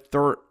Amerks with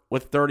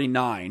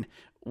 39,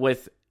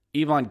 with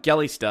Ivan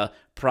Gelista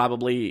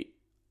probably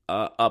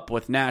up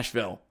with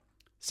Nashville.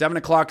 7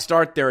 o'clock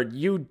start there at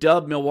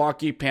UW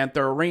Milwaukee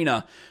Panther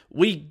Arena.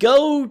 We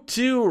go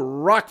to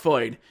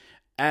Rockford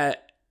we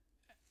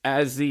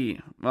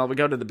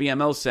go to the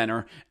BMO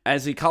Center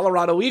as the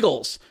Colorado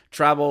Eagles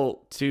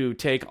travel to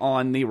take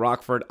on the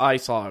Rockford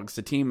Ice Hogs.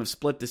 The team have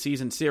split the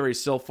season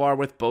series so far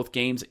with both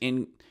games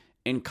in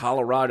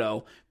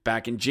Colorado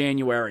back in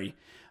January.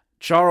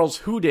 Charles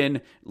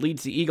Houdin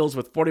leads the Eagles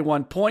with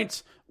 41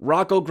 points.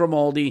 Rocco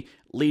Grimaldi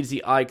leads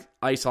the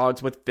Ice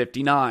Hogs with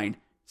 59.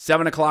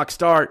 7 o'clock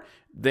start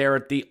there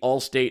at the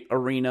Allstate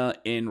Arena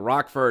in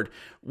Rockford.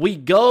 We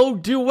go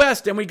due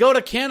west and we go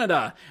to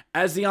Canada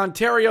as the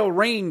Ontario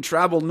Reign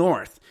travel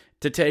north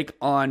to take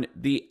on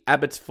the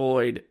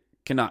Abbotsford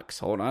Canucks.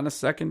 Hold on a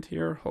second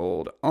here.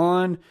 Hold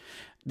on.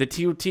 The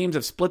two teams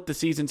have split the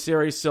season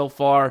series so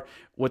far,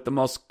 with the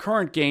most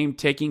current game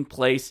taking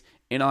place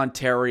in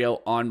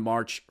Ontario on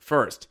March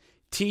 1st.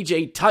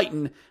 TJ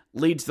Titan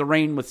leads the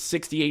Reign with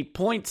 68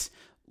 points.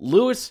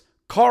 Lewis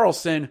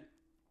Carlson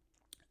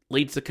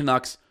leads the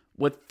Canucks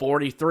with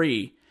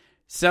 43.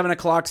 7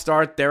 o'clock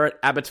start there at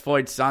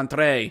Abbotsford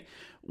Centre.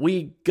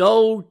 We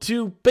go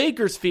to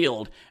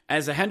Bakersfield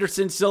as the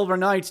Henderson Silver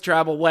Knights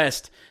travel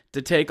west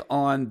to take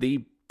on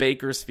the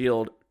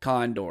Bakersfield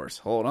Condors.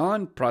 Hold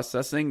on,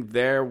 processing.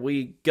 There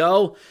we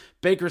go.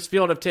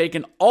 Bakersfield have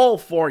taken all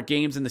 4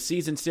 games in the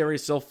season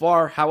series so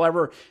far.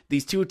 However,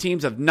 these two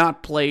teams have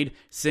not played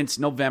since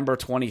November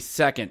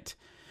 22nd.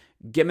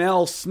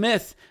 Gamel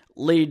Smith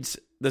leads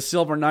the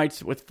Silver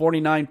Knights with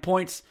 49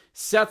 points.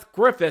 Seth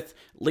Griffith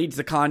leads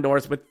the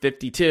Condors with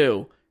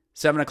 52.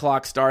 7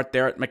 o'clock start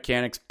there at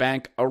Mechanics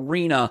Bank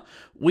Arena.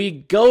 We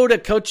go to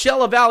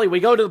Coachella Valley. We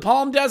go to the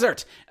Palm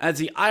Desert as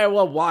the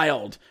Iowa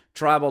Wild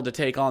travel to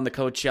take on the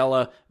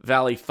Coachella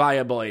Valley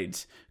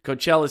Fireblades.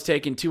 Coachella has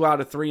taken 2 out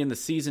of 3 in the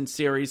season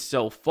series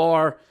so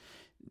far.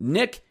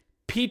 Nick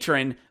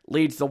Petrin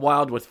leads the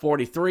Wild with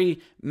 43.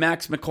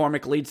 Max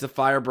McCormick leads the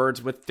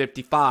Firebirds with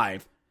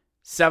 55.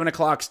 7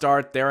 o'clock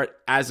start there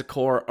at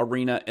Azakor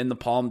Arena in the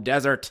Palm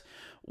Desert.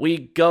 We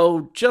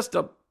go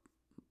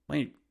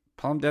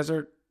Palm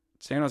Desert?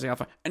 San Jose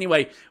Alpha.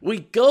 Anyway, we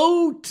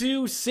go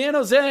to San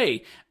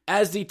Jose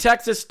as the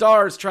Texas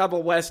Stars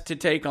travel west to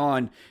take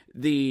on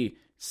the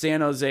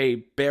San Jose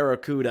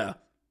Barracuda.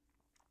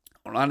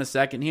 Hold on a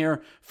second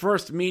here.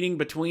 First meeting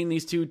between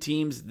these two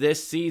teams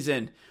this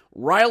season.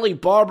 Riley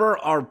Barber,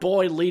 our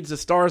boy, leads the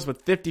Stars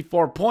with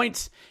 54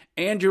 points.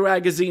 Andrew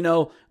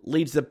Agazzino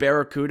leads the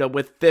Barracuda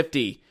with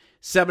 50.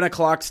 7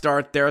 o'clock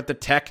start there at the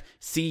Tech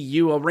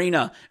CU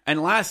Arena.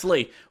 And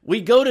lastly, we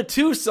go to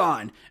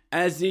Tucson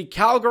as the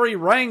Calgary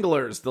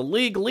Wranglers, the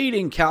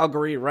league-leading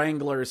Calgary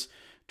Wranglers,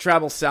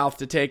 travel south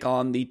to take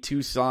on the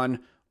Tucson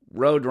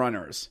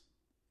Roadrunners.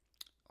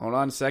 Hold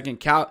on a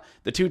second.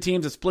 The two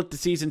teams have split the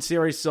season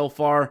series so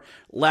far,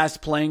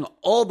 last playing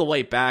all the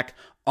way back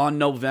on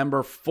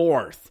November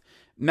 4th.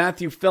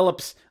 Matthew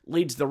Phillips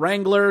leads the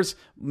Wranglers.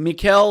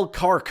 Mikel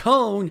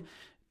Carcone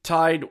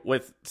tied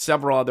with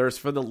several others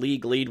for the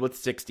league lead with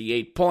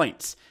 68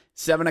 points.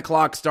 7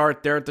 o'clock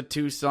start there at the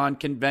Tucson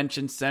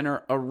Convention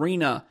Center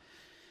Arena.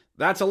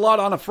 That's a lot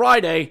on a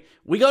Friday.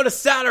 We go to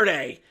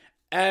Saturday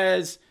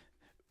as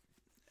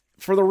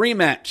for the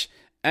rematch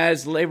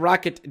as Les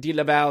Rockets de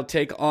Laval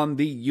take on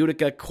the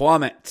Utica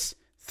Comets.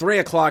 3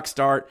 o'clock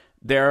start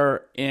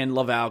there in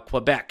Laval,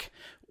 Quebec.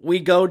 We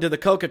go to the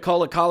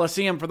Coca-Cola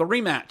Coliseum for the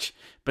rematch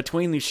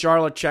between the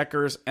Charlotte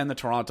Checkers and the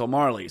Toronto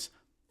Marlies.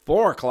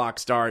 4 o'clock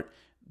start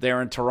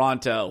there in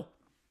Toronto.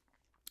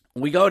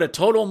 We go to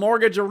Total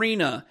Mortgage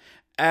Arena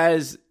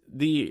as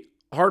the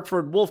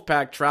Hartford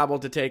Wolfpack travel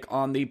to take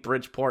on the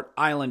Bridgeport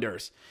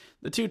Islanders.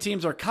 The two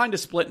teams are kind of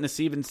split in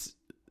the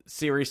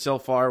series so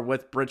far,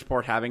 with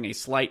Bridgeport having a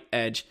slight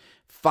edge,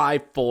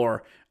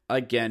 5-4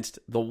 against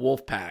the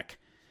Wolfpack.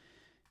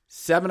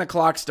 7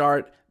 o'clock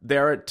start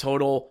there at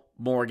Total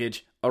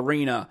Mortgage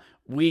Arena.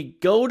 We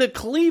go to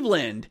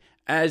Cleveland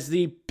as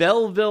the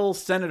Belleville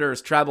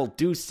Senators travel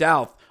due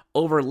south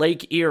over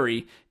Lake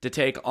Erie to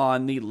take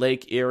on the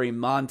Lake Erie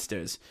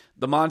Monsters.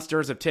 The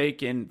Monsters have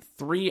taken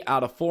 3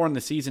 out of 4 in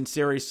the season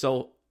series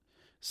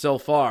so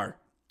far.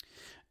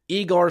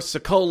 Igor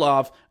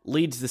Sokolov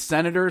leads the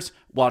Senators,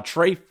 while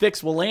Trey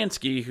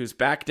Fix-Wolanski, who's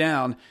back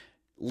down,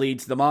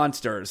 leads the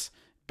Monsters.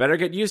 Better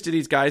get used to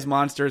these guys,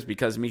 Monsters,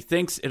 because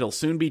methinks it'll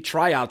soon be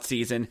tryout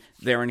season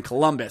there in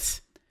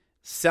Columbus.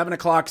 7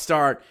 o'clock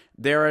start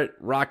there at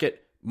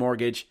Rocket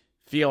Mortgage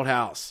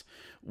Fieldhouse.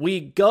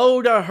 We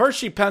go to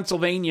Hershey,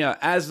 Pennsylvania,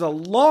 as the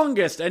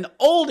longest and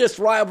oldest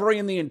rivalry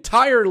in the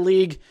entire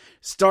league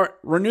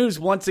renews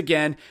once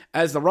again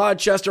as the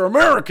Rochester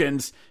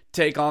Americans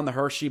take on the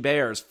Hershey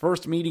Bears.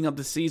 First meeting of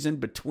the season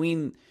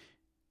between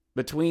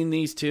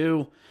these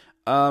two.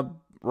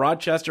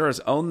 Rochester has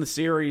owned the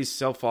series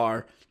so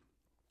far,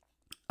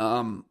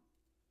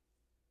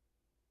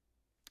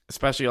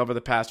 especially over the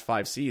past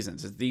 5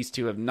 seasons, as these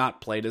two have not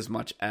played as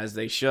much as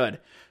they should.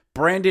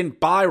 Brandon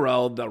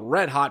Byro, the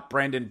red-hot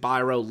Brandon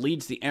Byro,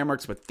 leads the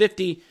Amerks with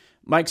 50.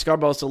 Mike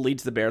Scarbosa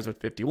leads the Bears with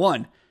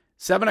 51.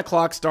 7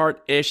 o'clock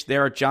start-ish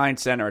there at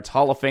Giant Center. It's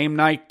Hall of Fame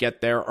night. Get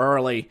there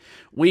early.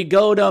 We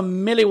go to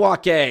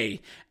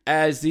Milwaukee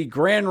as the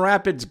Grand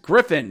Rapids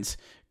Griffins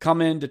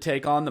come in to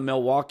take on the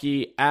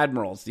Milwaukee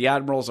Admirals. The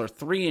Admirals are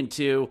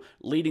 3-2,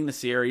 leading the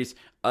series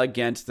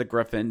against the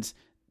Griffins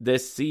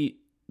this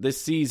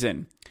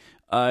season.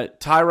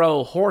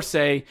 Tyro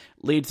Horsey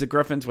leads the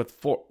Griffins with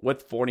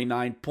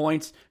 49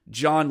 points.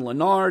 John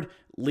Leonard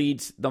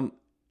leads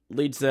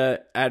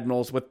the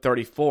Admirals with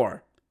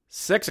 34.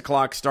 6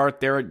 o'clock start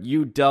there at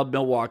UW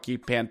Milwaukee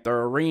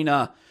Panther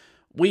Arena.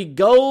 We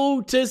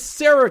go to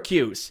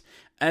Syracuse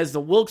as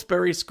the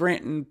Wilkes-Barre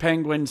Scranton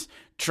Penguins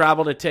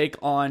travel to take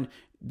on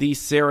the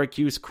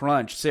Syracuse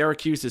Crunch.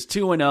 Syracuse is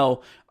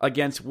 2-0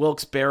 against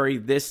Wilkes-Barre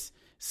this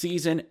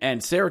season,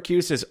 and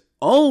Syracuse has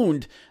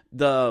owned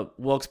the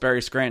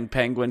Wilkes-Barre Scranton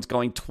Penguins,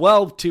 going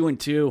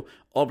 12-2-2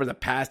 over the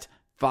past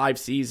 5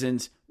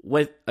 seasons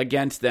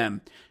against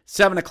them.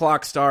 7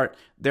 o'clock start.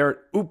 They're at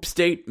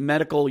Upstate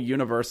Medical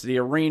University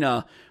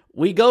Arena.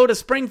 We go to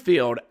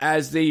Springfield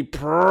as the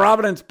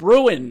Providence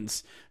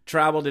Bruins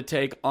travel to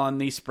take on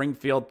the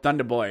Springfield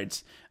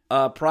Thunderbirds.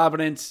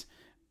 Providence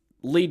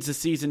leads the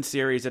season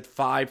series at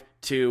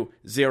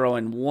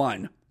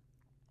 5-2-0-1.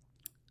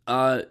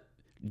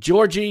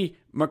 Georgi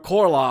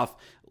Merkorlov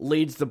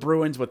leads the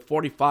Bruins with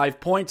 45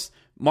 points.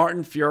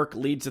 Martin Furk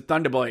leads the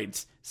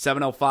Thunderbirds.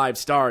 7:05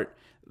 start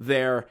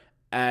there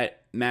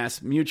at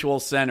Mass Mutual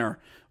Center.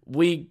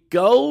 We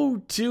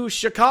go to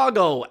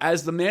Chicago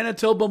as the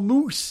Manitoba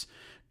Moose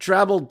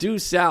travel due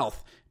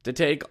south to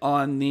take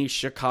on the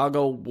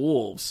Chicago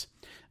Wolves.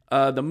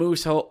 The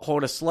Moose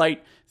hold a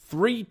slight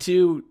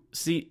 3-2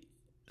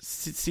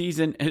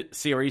 season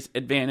series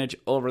advantage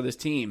over this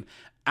team.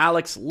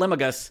 Alex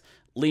Limogas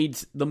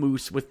leads the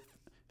Moose with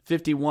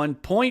 51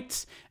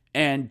 points,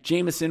 and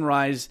Jamison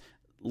Rise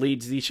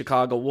leads the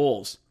Chicago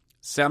Wolves.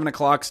 7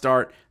 o'clock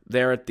start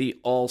there at the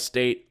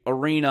All-State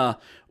Arena.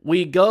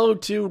 We go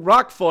to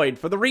Rockford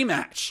for the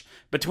rematch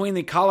between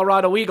the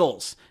Colorado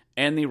Eagles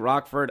and the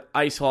Rockford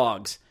Ice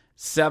Hogs.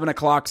 7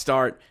 o'clock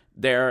start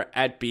there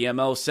at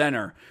BMO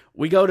Center.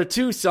 We go to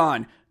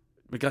Tucson.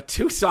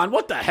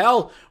 What the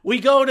hell? We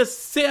go to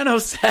San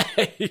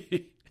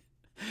Jose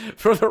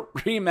for the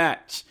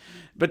rematch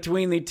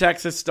between the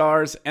Texas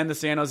Stars and the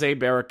San Jose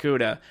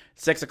Barracuda.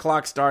 6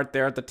 o'clock start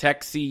there at the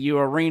Tech CU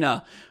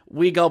Arena.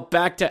 We go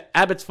back to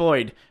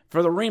Abbotsford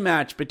for the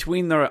rematch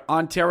between the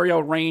Ontario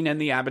Reign and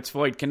the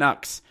Abbotsford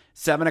Canucks.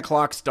 7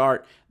 o'clock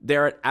start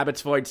there at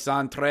Abbotsford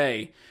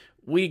Centre.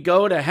 We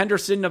go to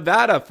Henderson,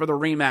 Nevada for the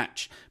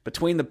rematch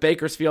between the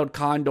Bakersfield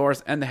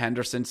Condors and the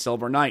Henderson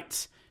Silver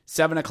Knights.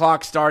 7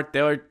 o'clock start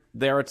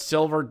there at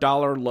Silver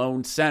Dollar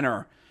Loan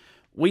Center.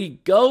 We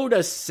go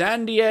to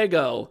San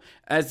Diego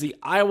as the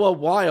Iowa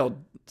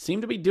Wild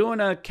seem to be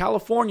doing a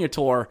California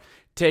tour,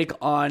 take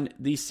on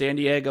the San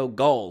Diego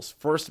Gulls.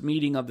 First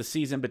meeting of the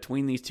season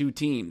between these two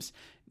teams.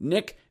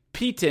 Nick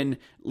Peaton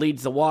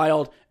leads the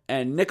Wild,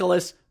 and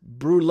Nicholas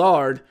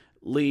Broulard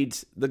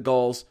leads the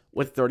Gulls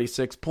with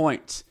 36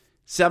 points.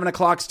 7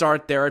 o'clock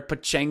start there at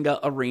Pechanga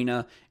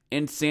Arena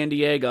in San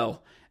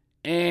Diego.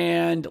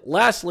 And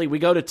lastly, we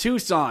go to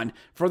Tucson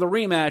for the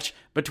rematch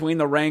between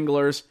the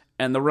Wranglers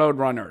and the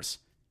Roadrunners.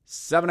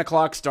 7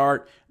 o'clock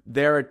start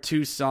there at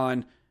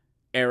Tucson,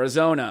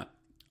 Arizona.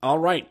 All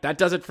right, that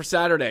does it for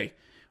Saturday.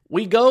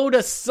 We go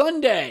to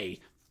Sunday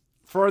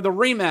for the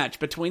rematch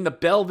between the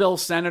Belleville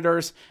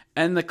Senators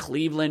and the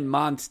Cleveland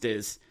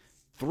Monsters.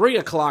 3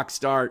 o'clock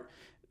start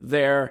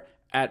there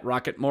at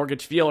Rocket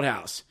Mortgage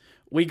Fieldhouse.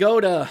 We go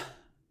to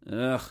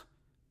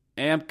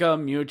Amca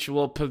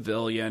Mutual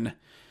Pavilion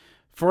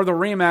for the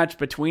rematch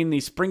between the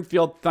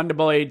Springfield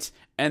Thunderbirds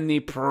and the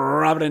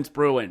Providence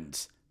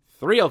Bruins.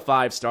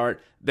 3:05 start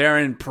there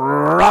in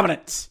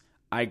Providence.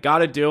 I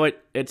gotta do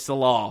it. It's the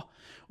law.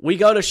 We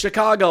go to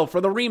Chicago for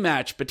the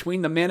rematch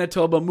between the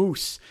Manitoba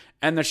Moose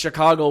and the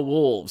Chicago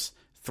Wolves.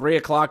 3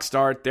 o'clock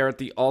start there at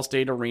the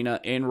Allstate Arena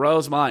in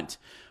Rosemont.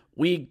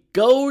 We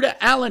go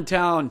to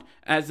Allentown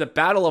as the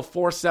Battle of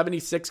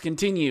 476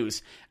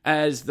 continues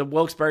as the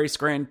Wilkes-Barre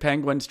Scranton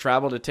Penguins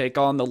travel to take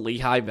on the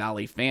Lehigh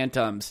Valley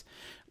Phantoms.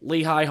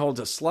 Lehigh holds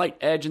a slight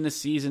edge in the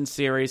season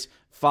series,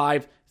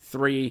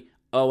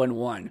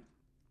 5-3-0-1.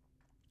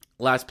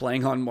 Last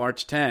playing on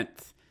March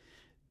 10th.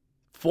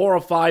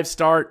 4:05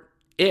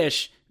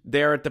 start-ish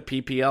there at the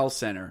PPL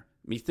Center.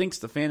 Methinks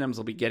the Phantoms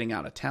will be getting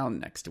out of town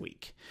next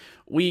week.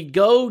 We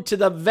go to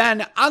the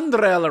Van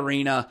Andel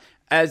Arena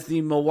as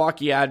the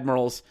Milwaukee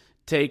Admirals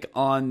take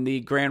on the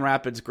Grand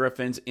Rapids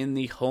Griffins in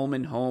the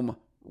home-and-home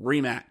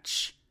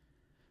rematch.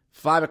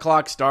 5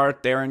 o'clock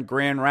start there in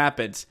Grand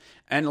Rapids.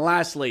 And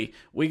lastly,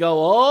 we go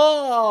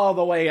all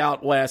the way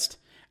out west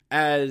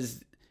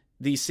as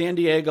the San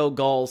Diego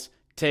Gulls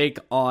take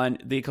on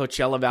the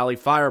Coachella Valley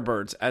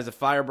Firebirds, as the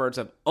Firebirds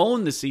have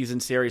owned the season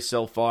series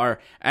so far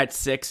at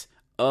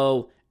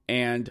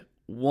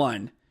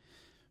 6-0-1.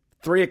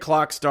 3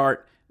 o'clock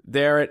start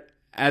there at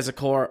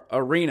Azakor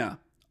Arena.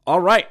 All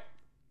right.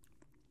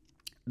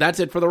 That's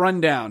it for the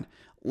rundown.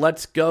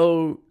 Let's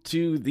go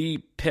to the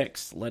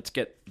picks. Let's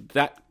get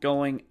that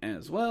going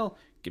as well.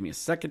 Give me a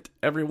second,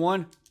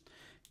 everyone.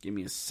 Give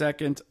me a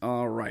second.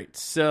 All right.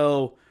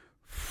 So,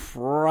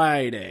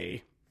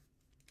 Friday.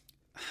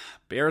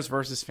 Bears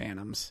versus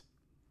Phantoms.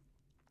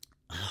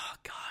 Oh,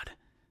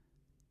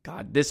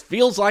 God, this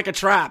feels like a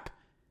trap.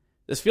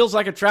 This feels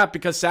like a trap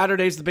because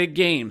Saturday's the big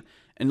game,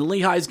 and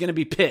Lehigh's going to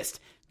be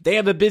pissed. They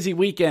have a busy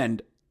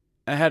weekend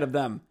ahead of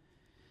them.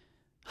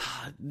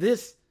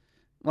 It's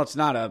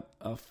not a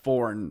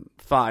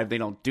 4-5. They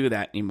don't do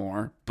that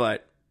anymore,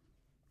 but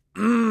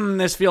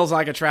this feels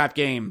like a trap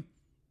game.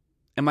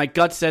 And my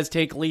gut says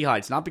take Lehigh.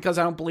 It's not because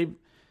I don't believe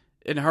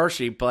in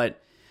Hershey,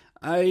 but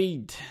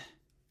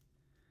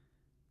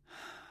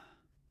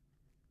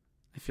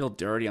feel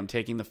dirty. I'm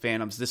taking the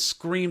Phantoms. This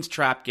screams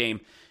trap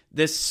game.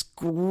 This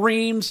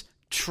screams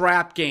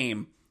trap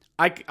game.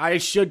 I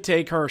should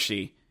take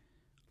Hershey.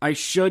 I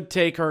should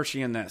take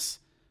Hershey in this.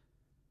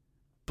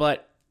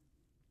 But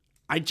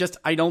I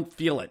don't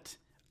feel it.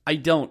 I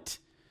don't.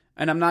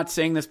 And I'm not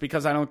saying this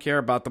because I don't care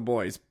about the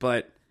boys,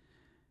 but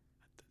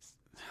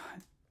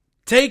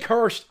take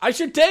Hershey. I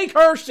should take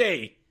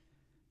Hershey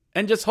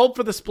and just hope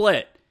for the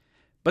split.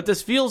 But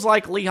this feels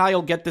like Lehigh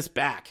will get this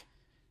back.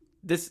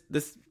 This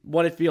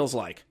what it feels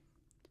like.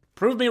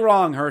 Prove me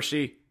wrong,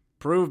 Hershey.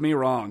 Prove me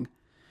wrong.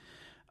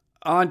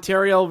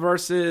 Ontario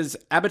versus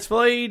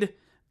Abbotsford.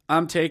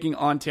 I'm taking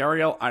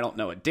Ontario. I don't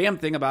know a damn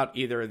thing about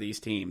either of these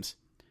teams.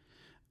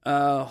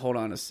 Hold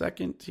on a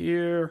second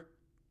here.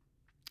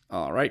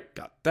 All right,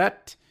 got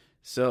that.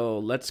 So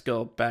let's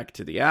go back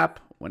to the app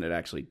when it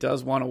actually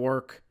does want to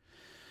work.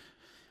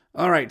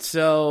 All right,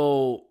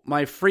 so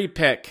my free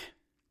pick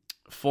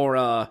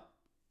for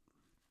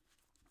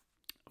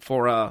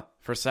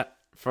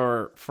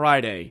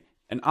Friday,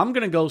 and I'm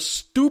gonna go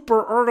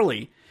super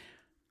early.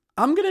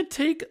 I'm gonna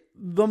take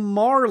the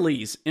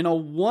Marlies in a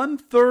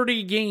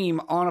 1:30 game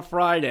on a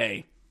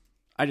Friday.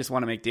 I just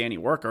want to make Danny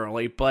work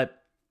early,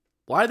 but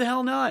why the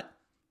hell not?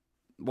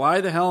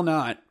 Why the hell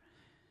not?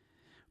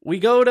 We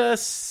go to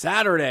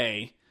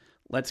Saturday.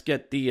 Let's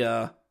get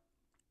that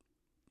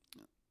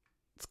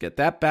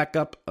back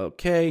up.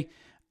 Okay.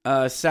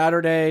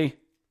 Saturday,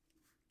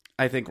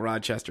 I think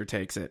Rochester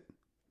takes it.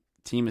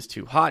 Team is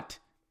too hot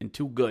and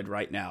too good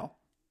right now.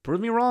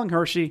 Prove me wrong,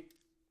 Hershey.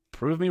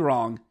 Prove me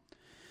wrong.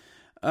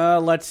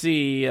 Let's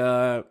see.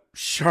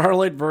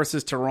 Charlotte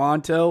versus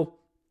Toronto.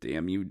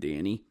 Damn you,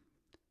 Danny.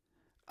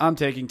 I'm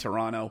taking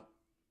Toronto.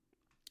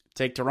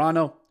 Take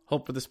Toronto.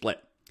 Hope for the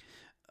split.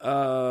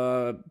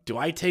 Do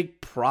I take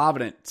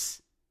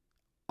Providence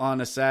on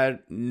a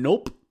Saturday?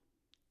 Nope.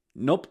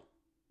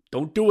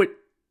 Don't do it.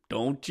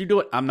 Don't you do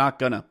it. I'm not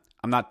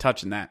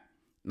touching that.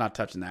 Not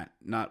touching that.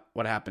 Not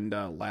what happened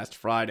last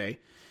Friday.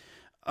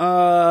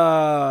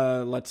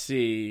 Let's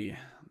see.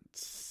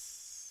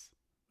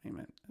 Wait a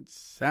minute. It's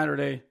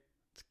Saturday.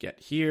 Let's get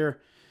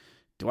here.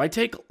 Do I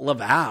take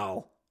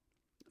Laval?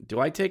 Wait, do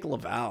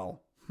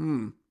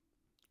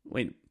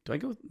I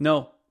go?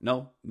 No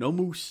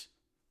Moose.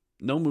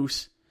 No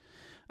Moose.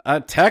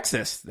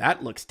 Texas.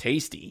 That looks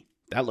tasty.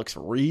 That looks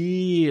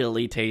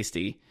really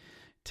tasty.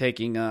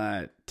 Taking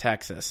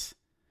Texas.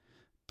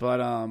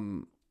 But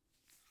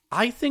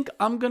I think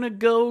I'm going to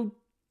go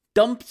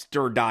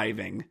dumpster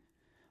diving.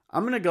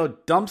 I'm going to go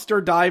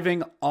dumpster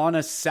diving on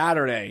a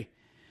Saturday.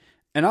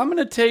 And I'm going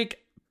to take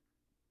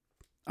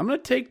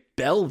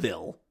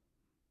Belleville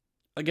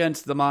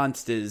against the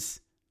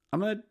Monsters.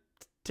 But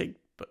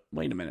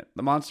wait a minute.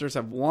 The Monsters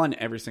have won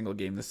every single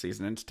game this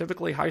season, and it's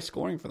typically high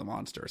scoring for the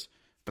Monsters.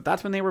 But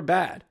that's when they were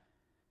bad.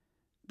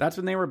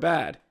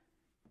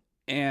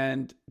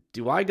 And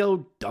do I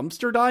go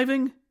dumpster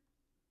diving?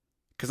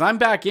 Because I'm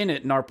back in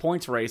it in our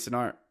points race in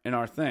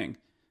our thing.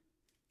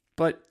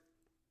 But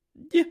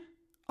yeah,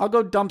 I'll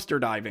go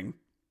dumpster diving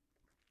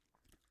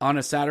on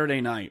a Saturday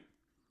night.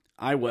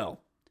 I will.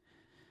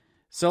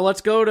 So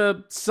let's go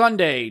to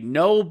Sunday.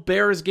 No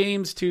Bears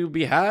games to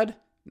be had.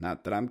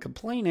 Not that I'm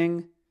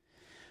complaining.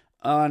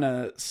 On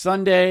a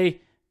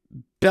Sunday,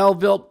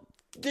 Belleville.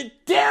 Damn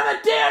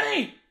it,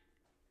 Danny!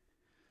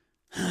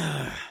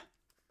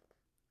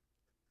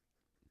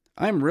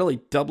 I'm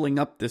really doubling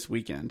up this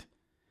weekend.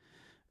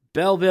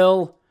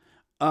 Belleville.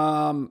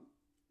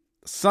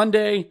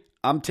 Sunday,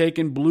 I'm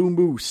taking Blue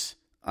Moose.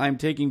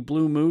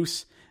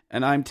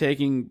 And I'm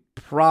taking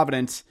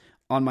Providence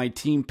on my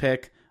team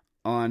pick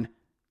on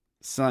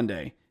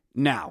Sunday.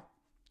 Now,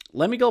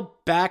 let me go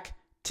back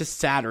to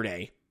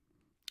Saturday.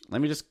 Let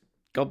me just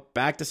go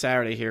back to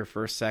Saturday here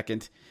for a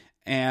second.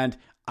 And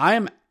I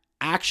am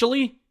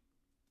actually,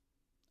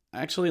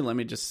 let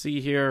me just see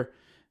here.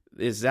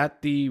 Is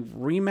that the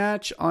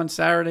rematch on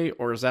Saturday,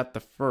 or is that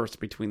the first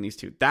between these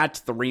two?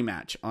 That's the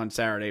rematch on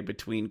Saturday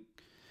between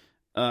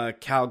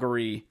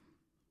Calgary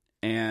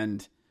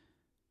and...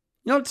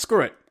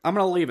 screw it. I'm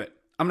going to leave it.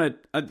 I'm going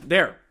to...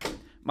 there.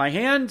 My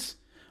hands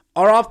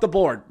are off the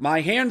board.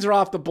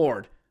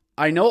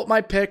 I know what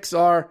my picks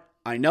are.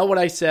 I know what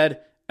I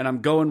said, and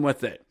I'm going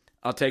with it.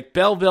 I'll take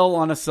Belleville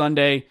on a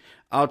Sunday.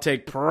 I'll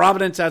take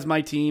Providence as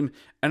my team,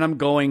 and I'm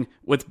going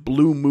with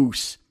Blue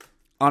Moose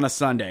on a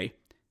Sunday.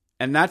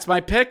 And that's my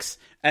picks,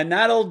 and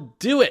that'll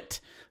do it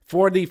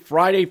for the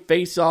Friday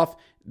Faceoff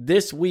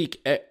this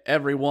week,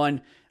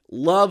 everyone.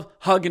 Love,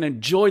 hug, and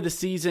enjoy the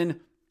season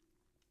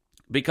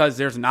because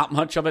there's not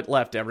much of it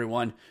left,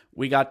 everyone.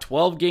 We got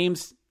 12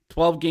 games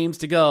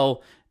to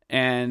go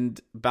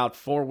and about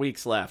 4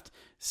 weeks left.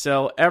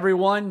 So,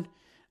 everyone,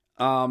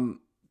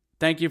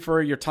 thank you for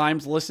your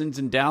times, listens,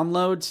 and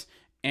downloads.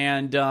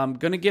 And I'm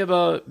going to give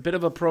a bit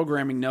of a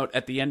programming note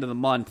at the end of the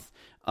month.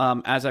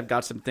 As I've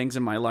got some things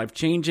in my life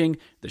changing.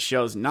 The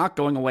show's not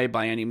going away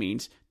by any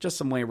means, just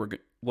some way we're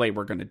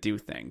going to do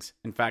things.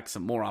 In fact,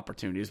 some more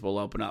opportunities will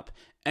open up.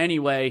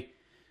 Anyway,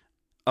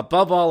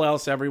 above all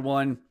else,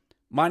 everyone,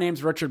 my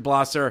name's Richard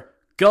Blosser.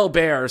 Go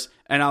Bears,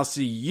 and I'll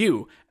see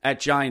you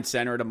at Giant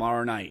Center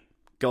tomorrow night.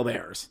 Go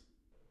Bears.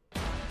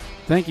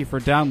 Thank you for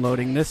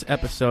downloading this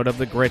episode of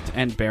the Grit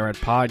and Bear It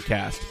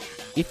podcast.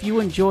 If you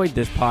enjoyed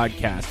this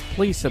podcast,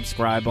 please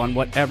subscribe on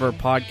whatever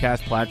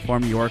podcast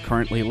platform you are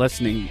currently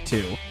listening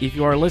to. If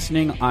you are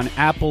listening on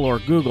Apple or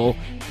Google,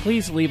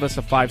 please leave us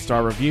a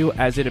 5-star review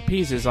as it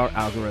appeases our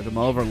algorithm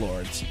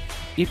overlords.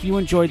 If you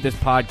enjoyed this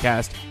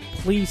podcast,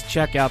 please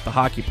check out the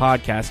Hockey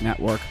Podcast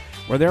Network,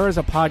 where there is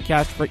a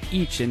podcast for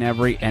each and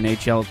every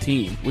NHL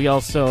team. We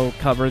also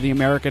cover the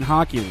American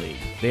Hockey League.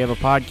 They have a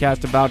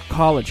podcast about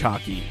college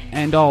hockey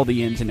and all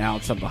the ins and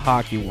outs of the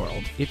hockey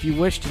world. If you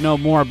wish to know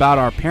more about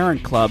our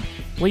parent club,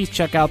 please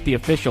check out the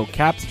official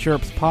Caps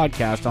Chirps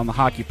podcast on the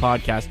Hockey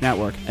Podcast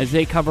Network, as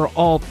they cover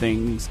all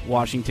things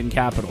Washington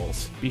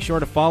Capitals. Be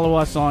sure to follow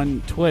us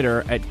on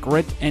Twitter at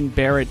Grit and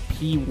Barrett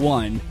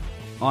P1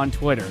 on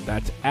Twitter.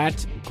 That's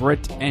at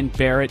Grit and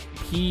Barrett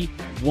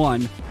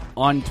P1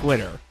 on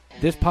Twitter.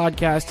 This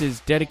podcast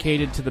is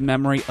dedicated to the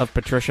memory of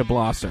Patricia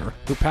Blosser,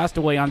 who passed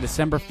away on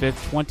December 5th,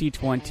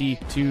 2020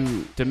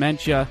 to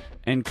dementia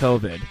and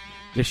COVID.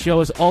 The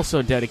show is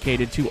also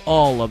dedicated to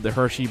all of the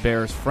Hershey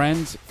Bears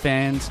friends,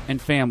 fans, and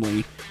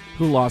family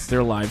who lost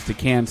their lives to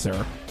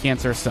cancer.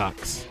 Cancer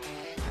sucks.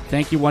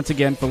 Thank you once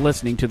again for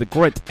listening to the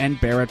Grit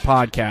and Bear It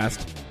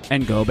podcast,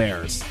 and Go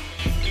Bears.